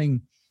you are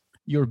running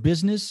your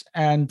business.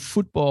 And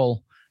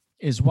football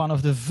is one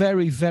of the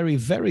very, very,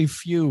 very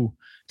few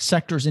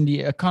sectors in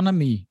the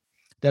economy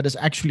that is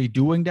actually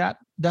doing that.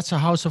 That's a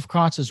house of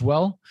cards as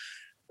well.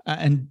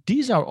 And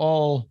these are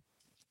all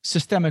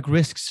systemic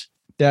risks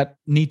that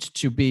need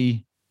to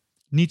be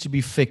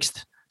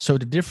fixed. So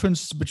the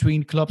difference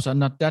between clubs are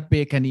not that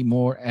big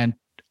anymore, and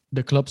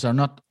the clubs are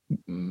not,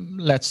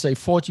 let's say,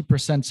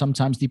 40%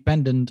 sometimes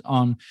dependent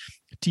on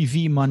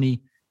TV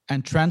money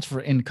and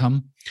transfer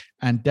income.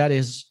 And that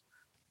is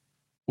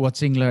what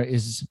Zingler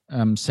is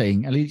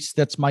saying. At least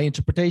that's my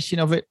interpretation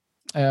of it.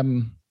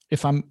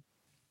 If I'm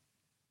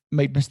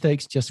made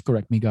mistakes, just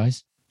correct me,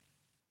 guys.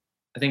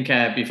 I think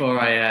before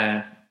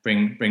I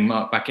bring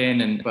Mark back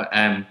in, but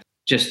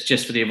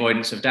just for the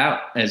avoidance of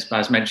doubt, as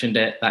Baz mentioned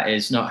it, that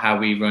is not how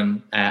we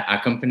run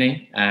our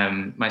company.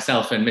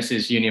 Myself and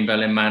Mrs. Union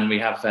Berlin Man, we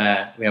have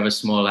a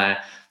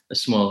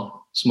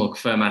small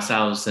firm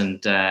ourselves,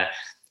 and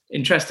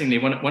interestingly,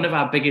 one of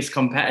our biggest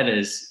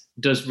competitors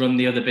does run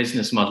the other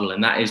business model,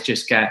 and that is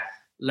just get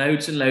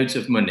loads and loads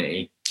of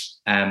money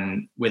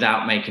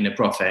without making a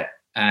profit.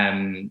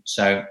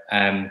 So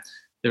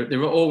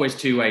there are always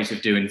two ways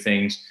of doing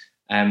things.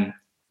 I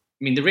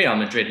mean, the Real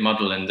Madrid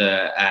model, and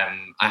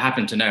I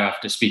happen to know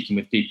after speaking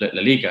with people at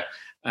La Liga,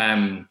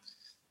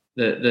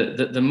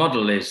 the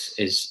model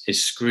is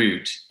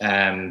screwed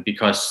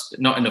because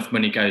not enough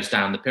money goes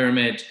down the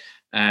pyramid.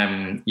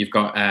 You've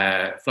got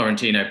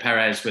Florentino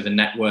Perez with a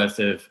net worth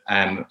of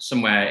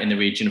somewhere in the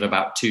region of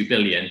about 2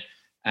 billion,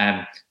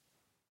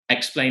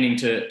 explaining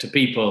to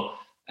people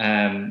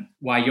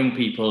why young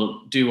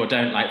people do or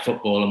don't like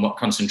football and what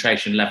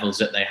concentration levels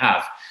that they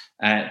have.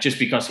 Just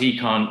because he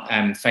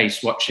can't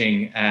face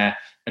watching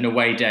an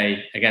away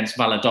day against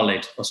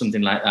Valladolid or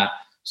something like that.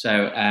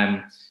 So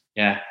I'm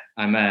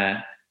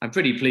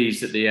pretty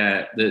pleased that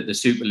the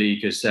Super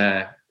League has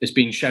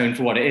been shown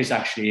for what it is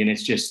actually, and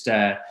it's just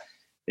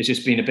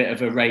been a bit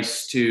of a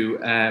race to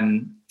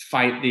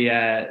fight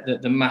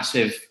the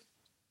massive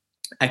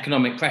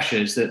economic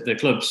pressures that the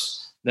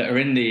clubs that are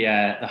in the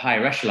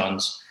higher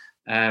echelons.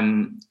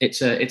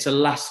 It's a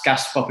last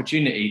gasp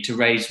opportunity to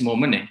raise more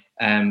money.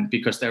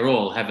 Because they're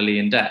all heavily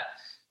in debt.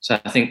 So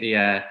I think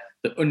the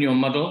Union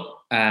model,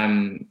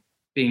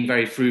 being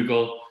very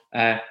frugal,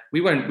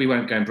 we won't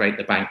go and break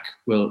the bank.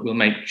 We'll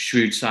make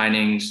shrewd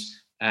signings.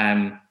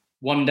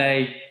 One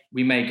day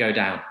we may go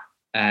down,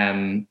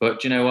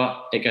 but you know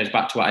what? It goes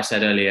back to what I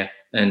said earlier,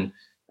 and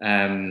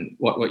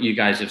what you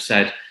guys have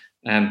said.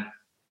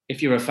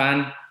 If you're a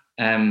fan,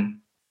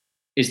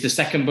 is the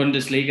second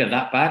Bundesliga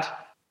that bad?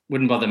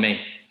 Wouldn't bother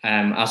me.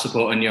 I'll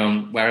support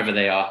Union wherever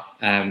they are,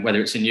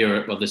 whether it's in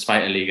Europe or the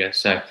Zweite Liga.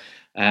 So,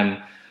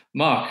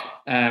 Mark,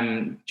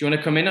 do you want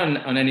to come in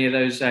on any of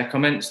those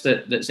comments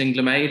that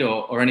Zingler made,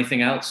 or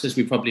anything else as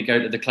we probably go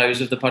to the close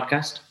of the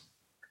podcast?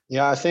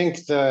 Yeah, I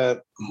think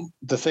the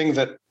thing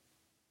that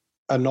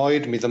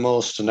annoyed me the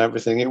most and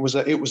everything, it was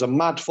a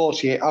mad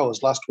 48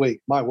 hours last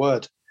week. My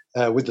word.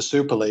 With the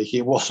Super League,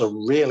 it was a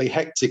really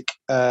hectic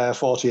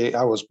 48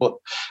 hours, but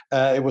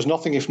it was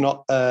nothing if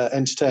not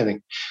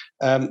entertaining.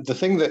 The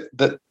thing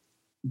that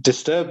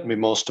disturbed me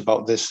most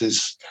about this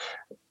is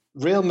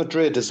Real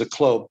Madrid as a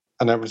club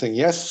and everything.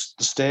 Yes,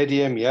 the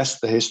stadium,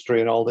 yes, the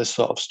history and all this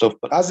sort of stuff.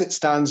 But as it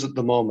stands at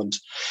the moment,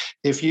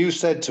 if you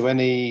said to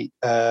any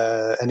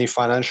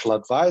financial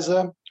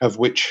advisor, of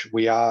which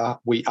we are,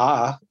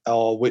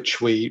 or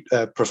which we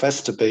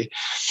profess to be,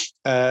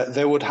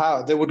 they would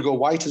go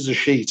white as a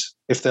sheet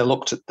if they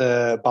looked at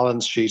the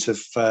balance sheet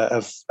of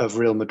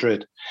Real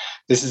Madrid.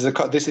 This is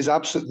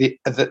absolutely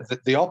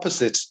the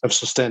opposite of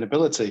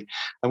sustainability.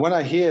 And when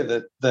I hear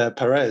that the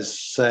Perez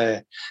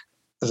say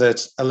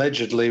that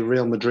allegedly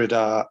Real Madrid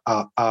are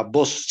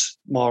bust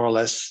more or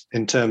less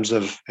in terms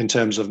of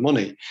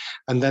money,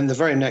 and then the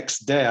very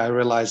next day I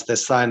realised they're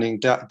signing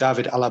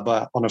David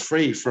Alaba on a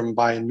free from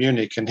Bayern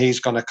Munich, and he's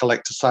going to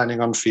collect a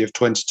signing on fee of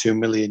 22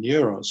 million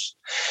euros.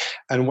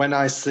 And when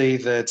I see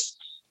that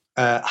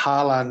that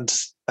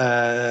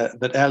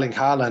Erling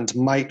Haaland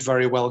might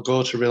very well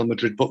go to Real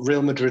Madrid, but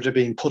Real Madrid are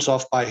being put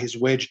off by his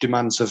wage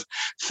demands of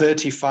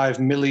 35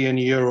 million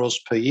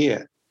euros per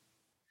year,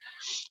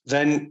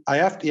 then you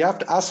have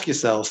to ask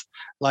yourself,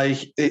 like,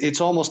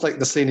 it's almost like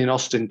the scene in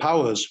Austin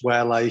Powers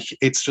where, like,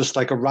 it's just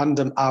like a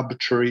random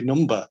arbitrary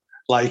number,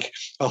 like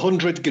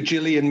 $100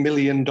 gajillion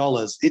million.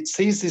 It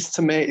ceases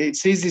to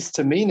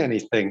mean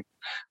anything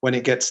when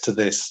it gets to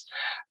this.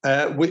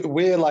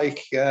 We're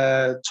like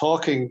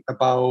talking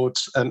about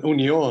an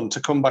Union. To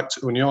come back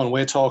to Union,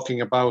 we're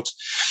talking about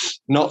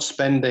not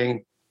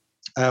spending.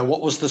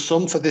 What was the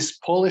sum for this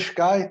Polish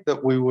guy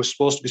that we were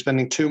supposed to be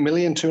spending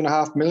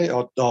 2.5 million,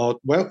 or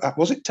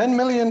was it 10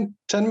 million?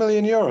 10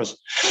 million euros.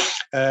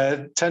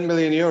 10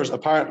 million euros,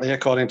 apparently,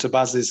 according to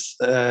Baz's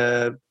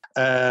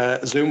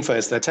Zoom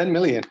face, they're 10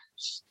 million.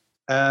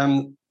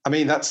 I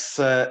mean, that's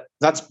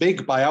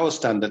big by our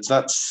standards.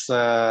 That's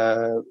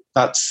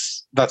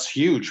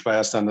huge by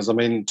our standards. I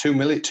mean, 2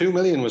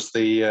 million was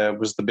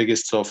the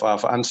biggest so far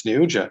for Anthony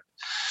Ujah.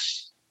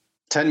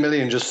 10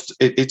 million,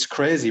 it's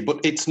crazy, but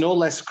it's no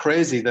less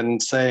crazy than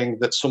saying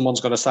that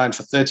someone's going to sign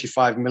for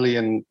 35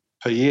 million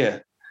per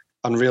year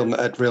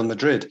at Real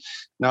Madrid.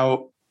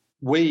 Now,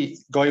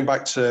 going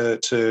back to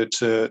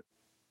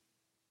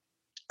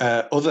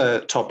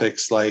other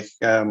topics, like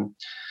to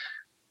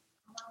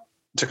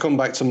come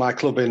back to my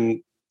club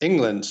in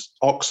England,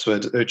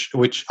 Oxford,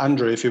 which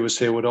Andrew, if he was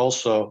here, would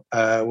also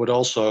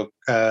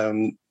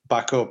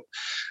back up.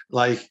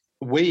 Like,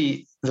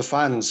 we, the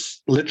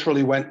fans,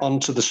 literally went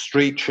onto the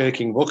street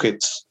shaking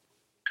buckets.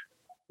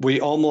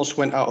 We almost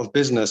went out of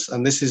business,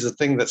 and this is a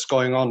thing that's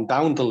going on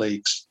down the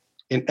leagues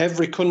in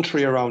every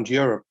country around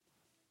Europe.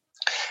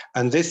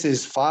 And this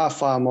is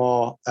far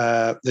more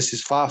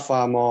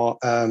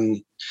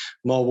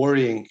more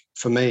worrying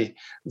for me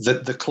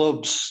that the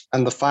clubs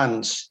and the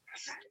fans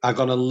are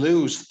going to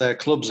lose their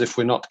clubs if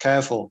we're not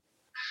careful.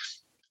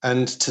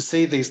 And to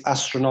see these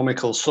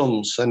astronomical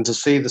sums and to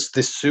see this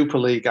Super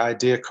League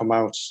idea come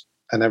out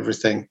and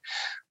everything,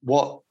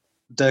 what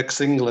Dirk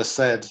Singler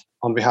said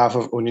on behalf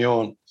of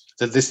Union,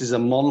 that this is a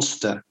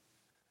monster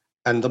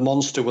and the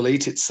monster will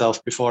eat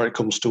itself before it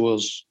comes to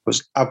us,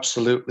 was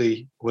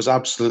absolutely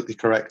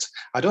correct.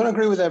 I don't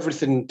agree with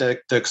everything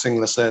Dirk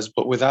Singler says,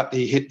 but with that,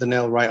 he hit the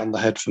nail right on the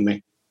head for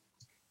me.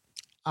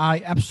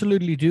 I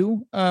absolutely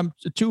do.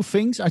 Two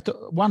things.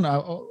 One,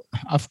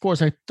 of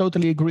course, I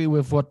totally agree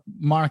with what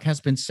Mark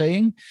has been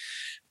saying.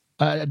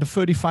 The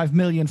 35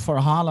 million for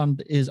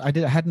Haaland is, I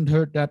hadn't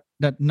heard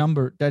that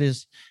number. That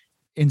is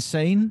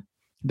insane.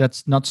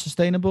 That's not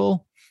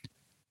sustainable.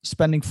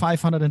 Spending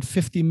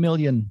 550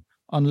 million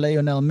on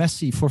Lionel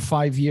Messi for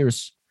 5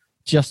 years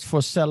just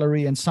for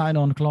salary and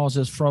sign-on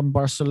clauses from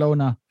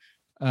Barcelona,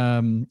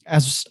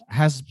 as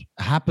has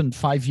happened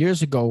 5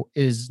 years ago,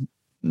 is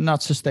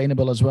not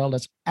sustainable as well.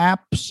 That's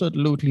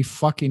absolutely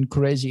fucking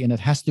crazy, and it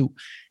has to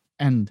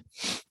end.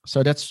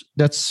 So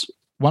that's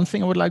one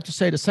thing I would like to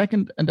say. The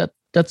second, and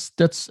that's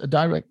a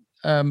direct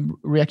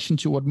reaction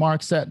to what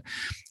Mark said.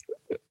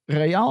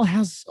 Real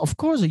has, of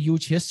course, a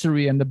huge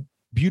history and a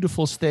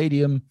beautiful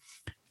stadium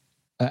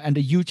and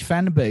a huge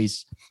fan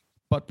base.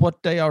 But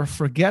what they are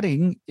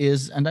forgetting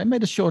is, and I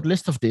made a short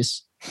list of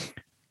this: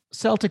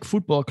 Celtic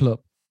Football Club,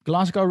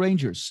 Glasgow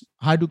Rangers,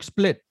 Hajduk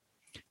Split,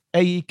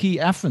 AEK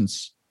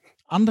Athens,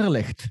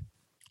 Anderlecht,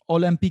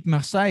 Olympique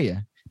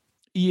Marseille,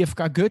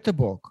 IFK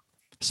Göteborg,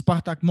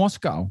 Spartak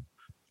Moscow,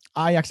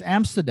 Ajax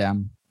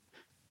Amsterdam.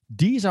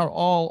 These are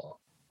all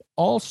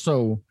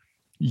also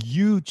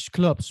huge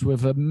clubs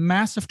with a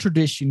massive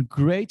tradition,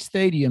 great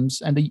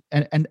stadiums,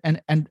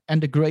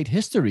 and a great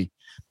history.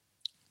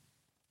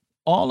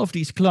 All of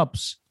these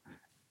clubs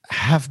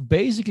have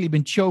basically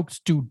been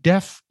choked to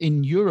death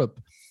in Europe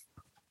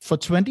for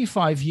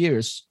 25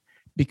 years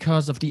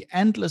because of the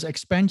endless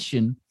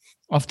expansion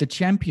of the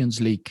Champions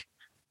League.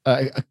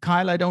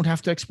 Kyle, I don't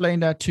have to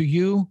explain that to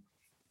you.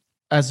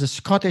 As a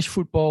Scottish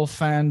football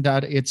fan,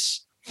 that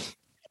it's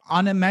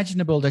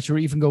unimaginable that you're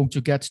even going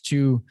to get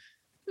to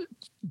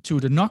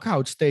the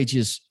knockout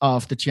stages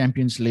of the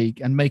Champions League,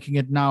 and making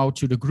it now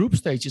to the group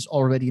stage is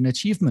already an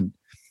achievement.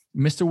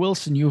 Mr.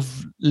 Wilson,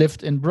 you've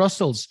lived in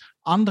Brussels.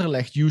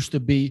 Anderlecht used to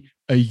be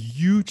a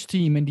huge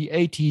team in the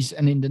 80s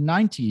and in the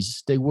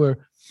 90s. They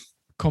were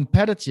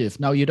competitive.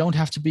 Now, you don't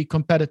have to be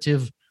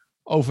competitive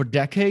over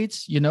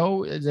decades. You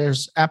know,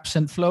 there's ebbs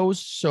and flows.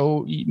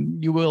 So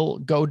you will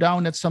go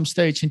down at some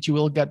stage and you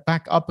will get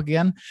back up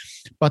again.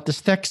 But the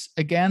stacks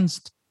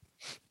against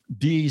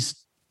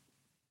these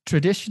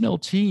traditional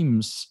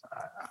teams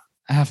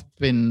have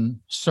been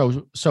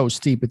so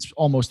steep. It's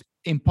almost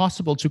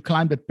impossible to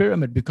climb that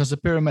pyramid, because the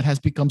pyramid has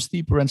become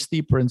steeper and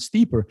steeper and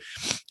steeper,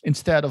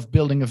 instead of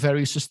building a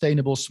very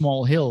sustainable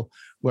small hill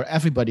where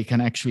everybody can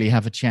actually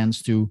have a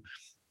chance to,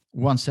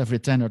 once every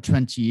 10 or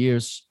 20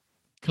 years,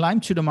 climb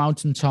to the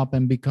mountaintop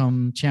and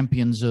become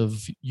champions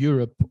of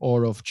Europe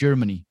or of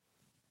Germany.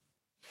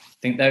 I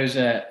think those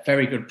are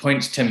very good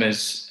points,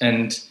 Timmers.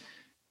 And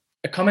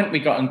a comment we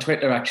got on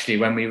Twitter, actually,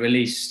 when we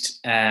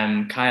released,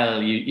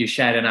 Kyle, you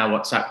shared in our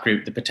WhatsApp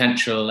group the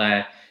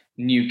potential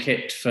new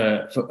kit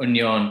for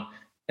Union.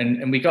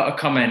 And we got a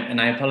comment,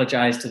 and I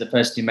apologize to the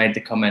person who made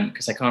the comment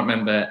because I can't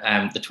remember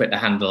the Twitter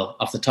handle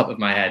off the top of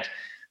my head.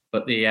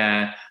 But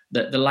the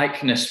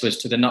likeness was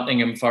to the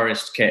Nottingham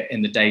Forest kit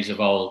in the days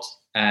of old.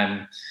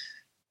 And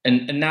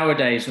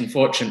nowadays,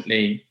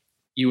 unfortunately,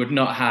 you would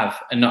not have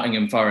a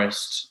Nottingham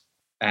Forest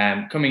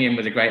coming in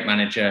with a great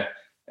manager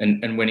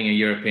and winning a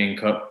European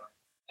Cup.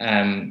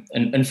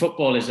 And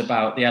football is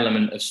about the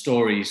element of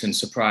stories and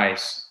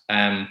surprise.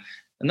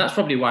 And that's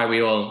probably why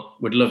we all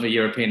would love a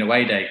European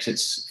away day,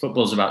 because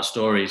football's about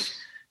stories.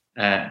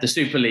 The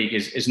Super League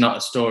is not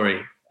a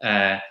story.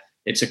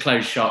 It's a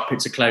closed shop,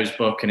 it's a closed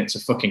book, and it's a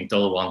fucking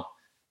dull one.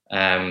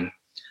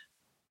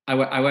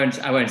 I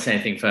won't say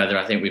anything further.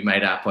 I think we've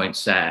made our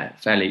points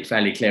fairly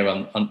clear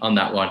on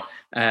that one.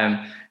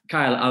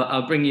 Kyle,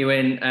 I'll bring you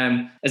in.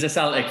 As a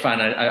Celtic fan,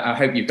 I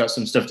hope you've got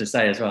some stuff to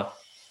say as well.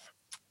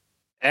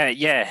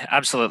 Yeah,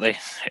 absolutely.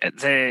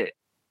 The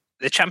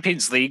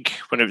Champions League,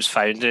 when it was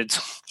founded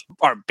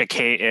or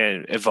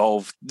became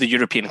evolved, the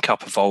European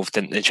Cup evolved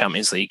into the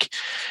Champions League.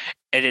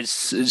 It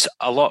is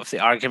a lot of the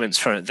arguments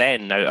from it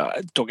then. Now,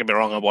 don't get me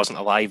wrong, I wasn't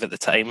alive at the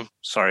time.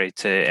 Sorry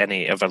to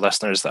any of our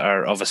listeners that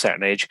are of a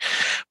certain age.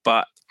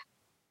 But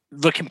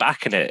looking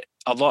back on it,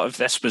 a lot of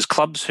this was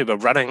clubs who were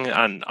running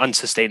an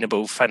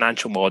unsustainable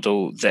financial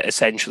model that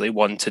essentially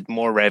wanted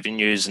more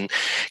revenues and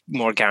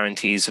more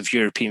guarantees of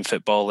European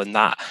football, and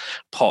that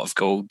pot of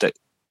gold that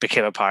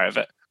became a part of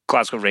it.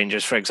 Glasgow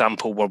Rangers, for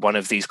example, were one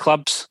of these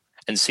clubs.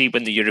 And see,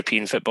 when the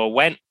European football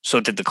went, so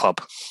did the club.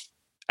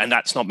 And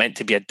that's not meant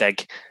to be a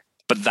dig,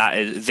 but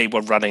they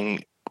were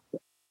running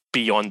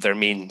beyond their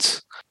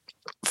means.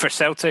 For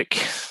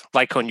Celtic,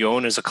 like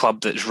Union is a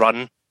club that's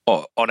run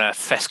on a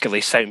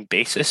fiscally sound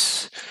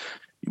basis.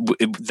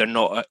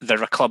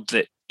 They're a club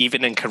that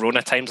even in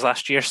Corona times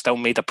last year, still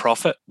made a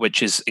profit,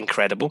 which is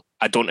incredible.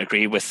 I don't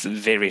agree with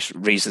various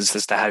reasons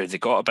as to how they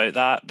got about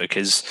that,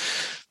 because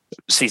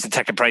season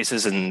ticket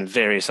prices and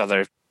various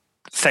other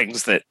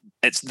things that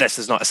this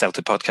is not a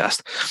Celtic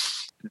podcast.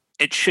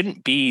 It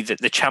shouldn't be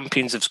that the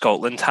champions of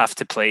Scotland have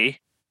to play,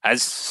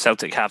 as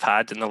Celtic have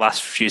had in the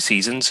last few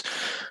seasons,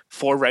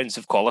 4 rounds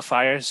of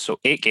qualifiers, so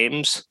 8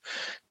 games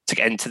to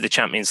get into the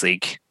Champions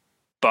League.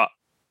 But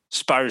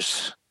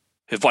Spurs,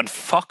 who've won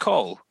fuck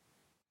all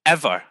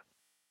ever,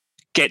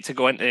 get to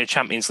go into the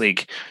Champions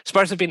League.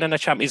 Spurs have been in a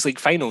Champions League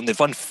final and they've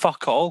won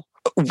fuck all.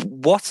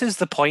 What is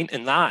the point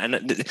in that?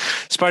 And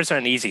Spurs are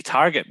an easy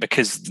target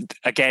because,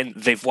 again,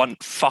 they've won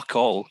fuck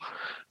all.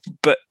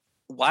 But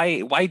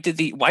why does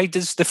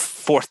the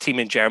 4th team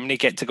in Germany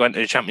get to go into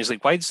the Champions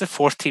League? Why does the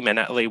 4th team in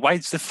Italy? Why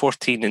does the 4th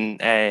team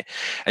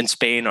in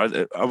Spain or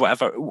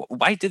whatever?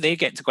 Why do they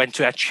get to go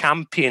into a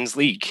Champions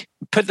League?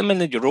 Put them in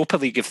the Europa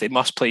League if they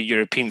must play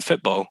European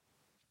football.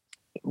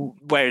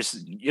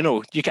 Whereas,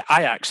 you get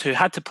Ajax, who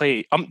had to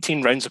play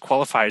umpteen rounds of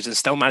qualifiers and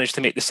still managed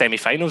to make the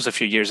semi-finals a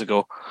few years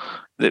ago,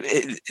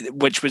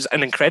 which was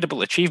an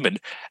incredible achievement.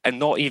 And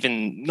not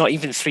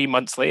even 3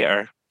 months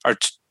later, or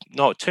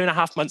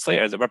 2.5 months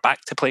later, they were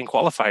back to playing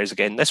qualifiers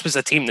again. This was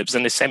a team that was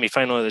in the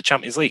semi-final of the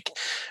Champions League,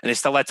 and they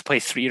still had to play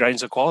 3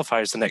 rounds of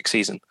qualifiers the next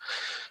season.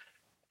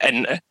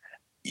 And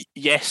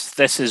yes,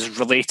 this is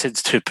related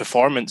to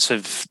performance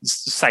of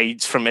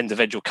sides from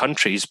individual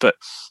countries, but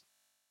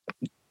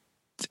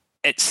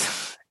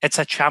it's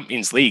a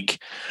Champions League,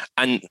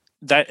 and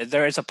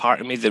there is a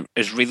part of me that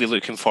is really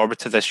looking forward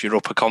to this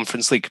Europa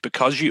Conference League,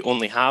 because you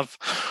only have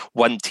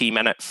 1 team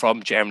in it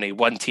from Germany,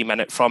 1 team in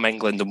it from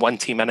England, and 1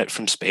 team in it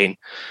from Spain.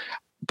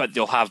 But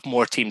they'll have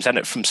more teams in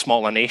it from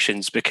smaller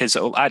nations, because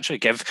it'll actually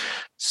give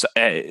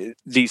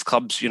these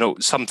clubs,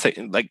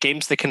 something like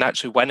games they can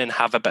actually win and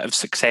have a bit of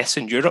success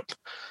in Europe.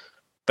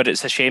 But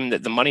it's a shame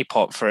that the money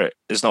pot for it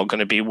is not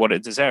going to be what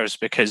it deserves,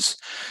 because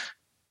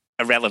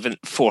a relevant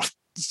fourth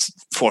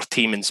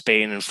team in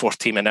Spain and 4th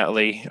team in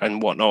Italy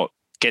and whatnot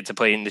get to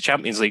play in the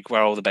Champions League,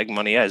 where all the big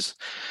money is.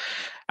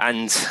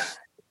 And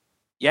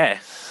yeah,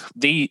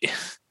 these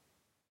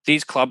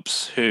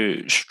clubs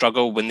who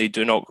struggle when they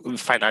do not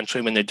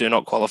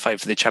qualify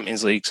for the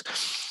Champions Leagues.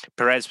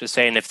 Perez was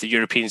saying, if the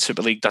European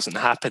Super League doesn't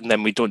happen,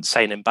 then we don't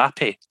sign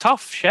Mbappe.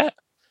 Tough shit.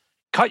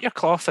 Cut your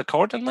cloth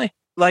accordingly.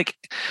 Like,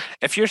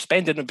 if you're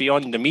spending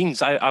beyond the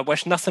means, I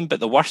wish nothing but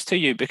the worst to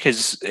you,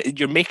 because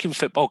you're making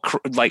football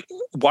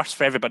worse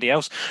for everybody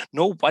else.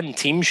 No one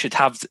team should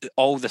have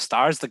all the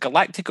stars. The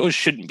Galacticos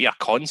shouldn't be a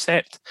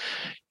concept.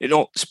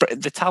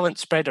 The talent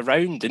spread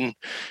around, and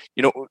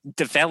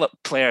develop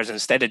players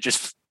instead of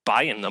just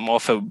buying them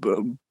off of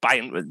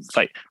buying,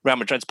 like Real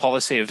Madrid's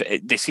policy of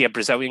they see a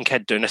Brazilian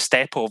kid doing a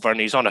step over and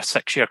he's on a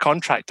 6-year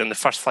contract and the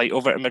first flight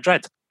over to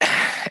Madrid.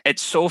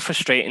 It's so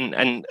frustrating,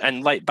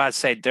 and like Baz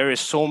said, there is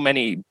so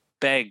many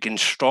big and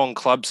strong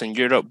clubs in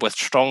Europe with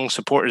strong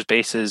supporters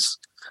bases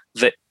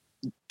that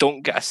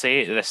don't get a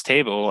say at this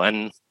table,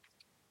 and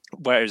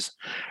whereas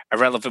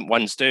irrelevant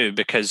ones do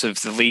because of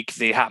the league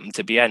they happen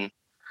to be in.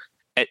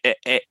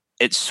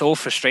 It's so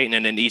frustrating,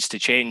 and it needs to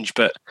change.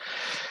 But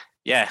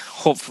yeah,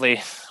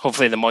 hopefully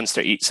the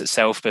monster eats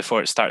itself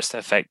before it starts to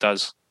affect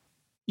us.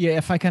 Yeah,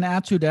 if I can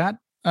add to that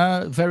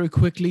very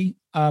quickly.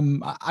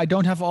 I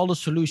don't have all the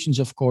solutions,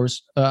 of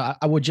course.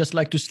 I would just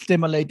like to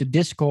stimulate the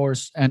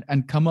discourse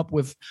and come up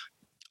with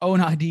own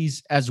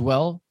ideas as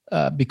well,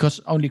 because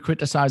only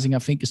criticizing, I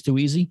think, is too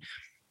easy.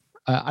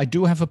 I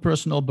do have a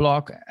personal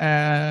blog,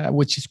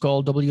 which is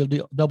called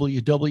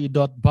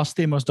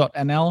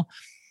www.bastemos.nl.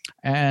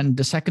 And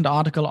the second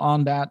article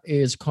on that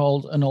is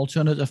called An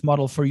Alternative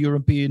Model for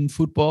European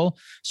Football.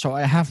 So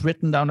I have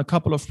written down a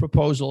couple of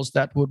proposals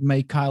that would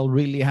make Kyle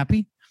really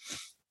happy,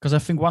 because I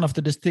think one of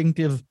the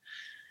distinctive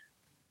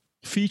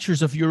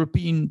features of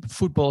European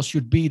football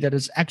should be that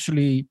it's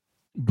actually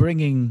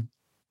bringing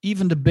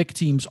even the big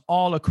teams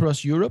all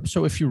across Europe.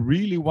 So if you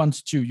really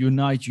want to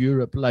unite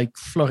Europe, like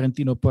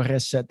Florentino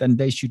Perez said, then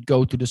they should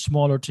go to the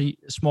smaller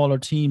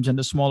teams and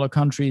the smaller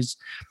countries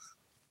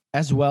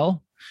as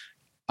well.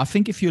 I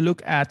think if you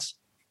look at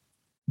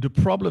the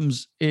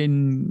problems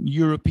in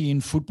European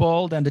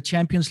football, then the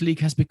Champions League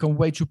has become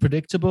way too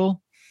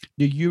predictable.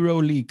 The Euro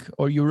League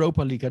or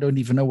Europa League, I don't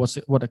even know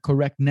what a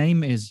correct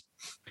name is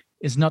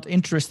not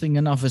interesting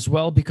enough as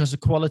well, because the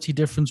quality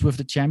difference with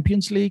the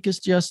Champions League is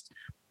just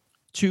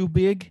too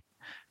big.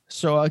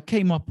 So I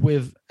came up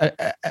with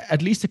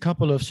at least a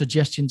couple of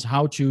suggestions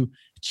how to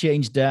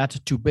change that,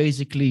 to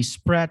basically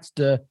spread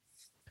the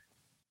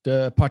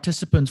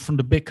participants from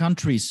the big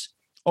countries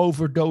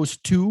over those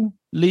 2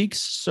 leagues.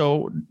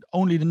 So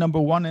only the number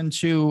 1 and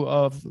 2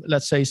 of,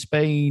 let's say,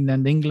 Spain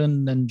and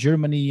England and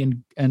Germany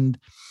and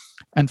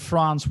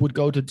France would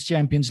go to the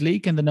Champions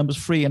League, and the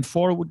numbers 3 and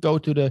 4 would go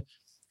to the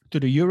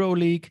Euro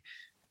League,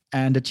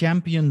 and the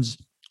champions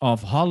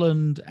of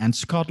Holland and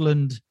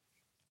Scotland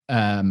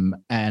and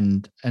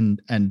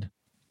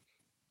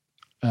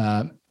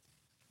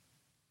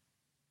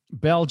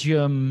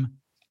Belgium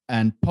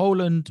And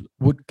Poland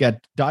would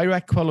get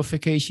direct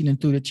qualification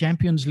into the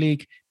Champions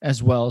League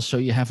as well. So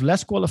you have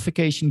less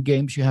qualification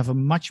games. You have a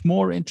much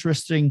more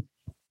interesting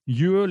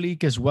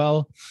EuroLeague as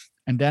well.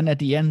 And then at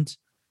the end,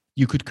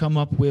 you could come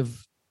up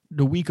with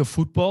the week of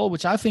football,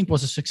 which I think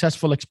was a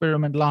successful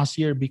experiment last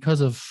year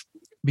because of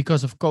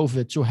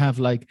COVID, to have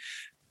like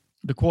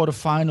the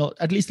quarterfinal,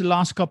 at least the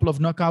last couple of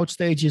knockout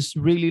stages,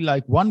 really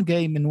like one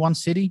game in one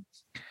city.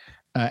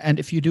 And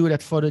if you do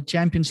that for the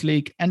Champions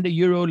League and the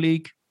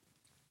EuroLeague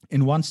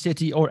in one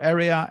city or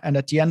area, and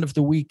at the end of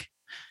the week,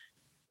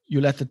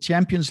 you let the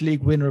Champions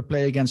League winner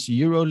play against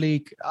the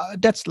EuroLeague,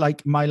 that's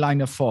like my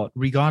line of thought,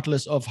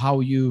 regardless of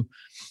how you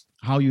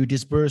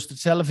disperse the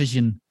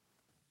television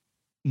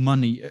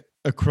money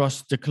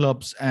across the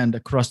clubs and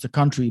across the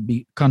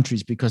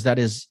countries, because that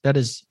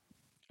is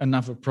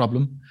another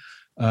problem.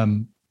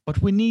 But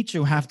we need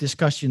to have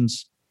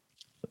discussions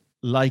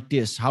like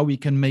this, how we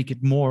can make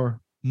it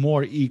more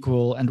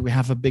equal, and we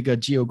have a bigger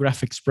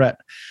geographic spread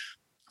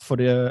for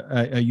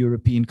the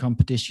European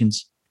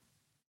competitions,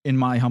 in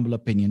my humble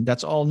opinion.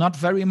 That's all not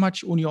very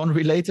much Union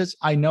related,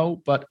 I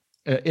know, but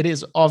it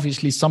is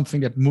obviously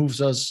something that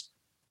moves us,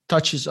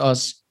 touches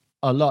us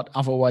a lot.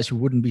 Otherwise, we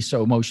wouldn't be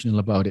so emotional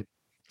about it.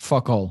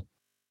 Fuck all.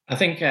 I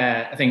think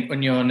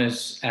Union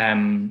as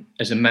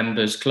a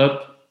members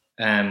club,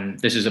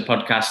 this is a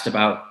podcast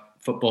about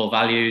football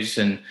values,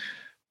 and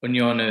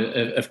Union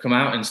have come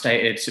out and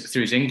stated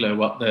through Zingler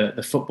what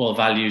the football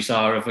values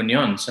are of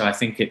Union. So I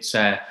think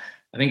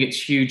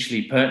it's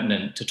hugely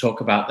pertinent to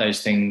talk about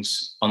those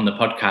things on the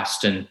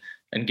podcast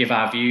and give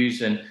our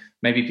views, and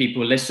maybe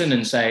people listen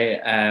and say,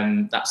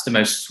 that's the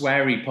most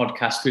sweary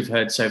podcast we've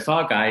heard so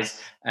far, guys.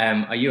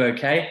 Are you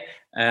okay?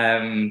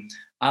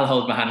 I'll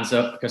hold my hands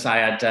up because I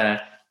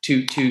had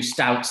two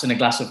stouts and a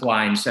glass of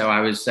wine, so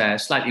I was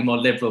slightly more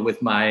liberal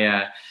with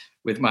my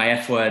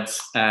F words.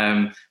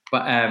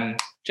 But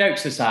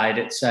jokes aside,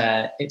 it's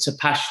a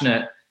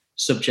passionate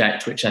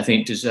subject which I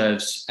think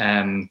deserves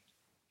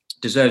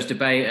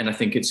debate, and I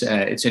think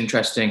it's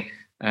interesting.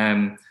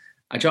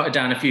 I jotted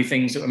down a few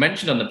things that were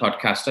mentioned on the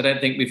podcast. I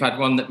don't think we've had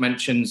one that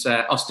mentions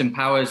Austin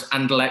Powers,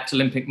 Anderlecht,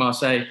 Olympique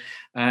Marseille,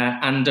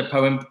 and a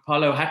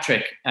Paulo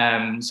hat-trick.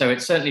 So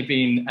it's certainly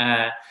been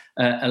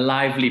a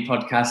lively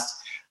podcast.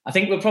 I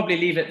think we'll probably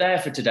leave it there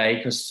for today,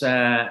 because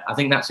I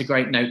think that's a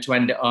great note to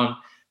end it on.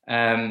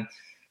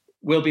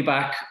 We'll be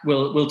back.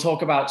 We'll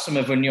talk about some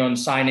of Union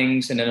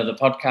signings in another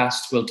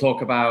podcast. We'll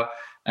talk about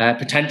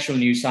potential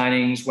new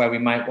signings where we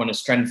might want to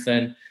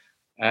strengthen.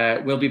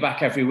 We'll be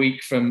back every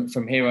week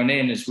from here on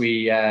in as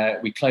we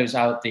close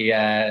out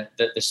the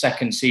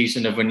second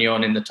season of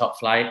Union in the top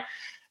flight.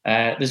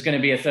 There's going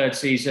to be a third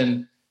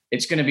season.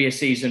 It's going to be a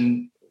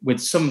season with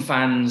some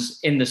fans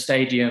in the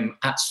stadium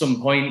at some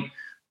point.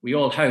 We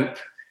all hope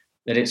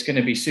that it's going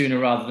to be sooner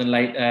rather than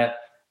later.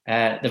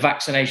 The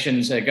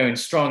vaccinations are going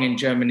strong in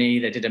Germany.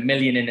 They did 1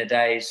 million in a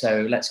day.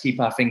 So let's keep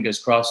our fingers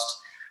crossed.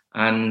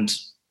 And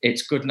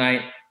it's good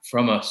night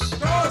from us.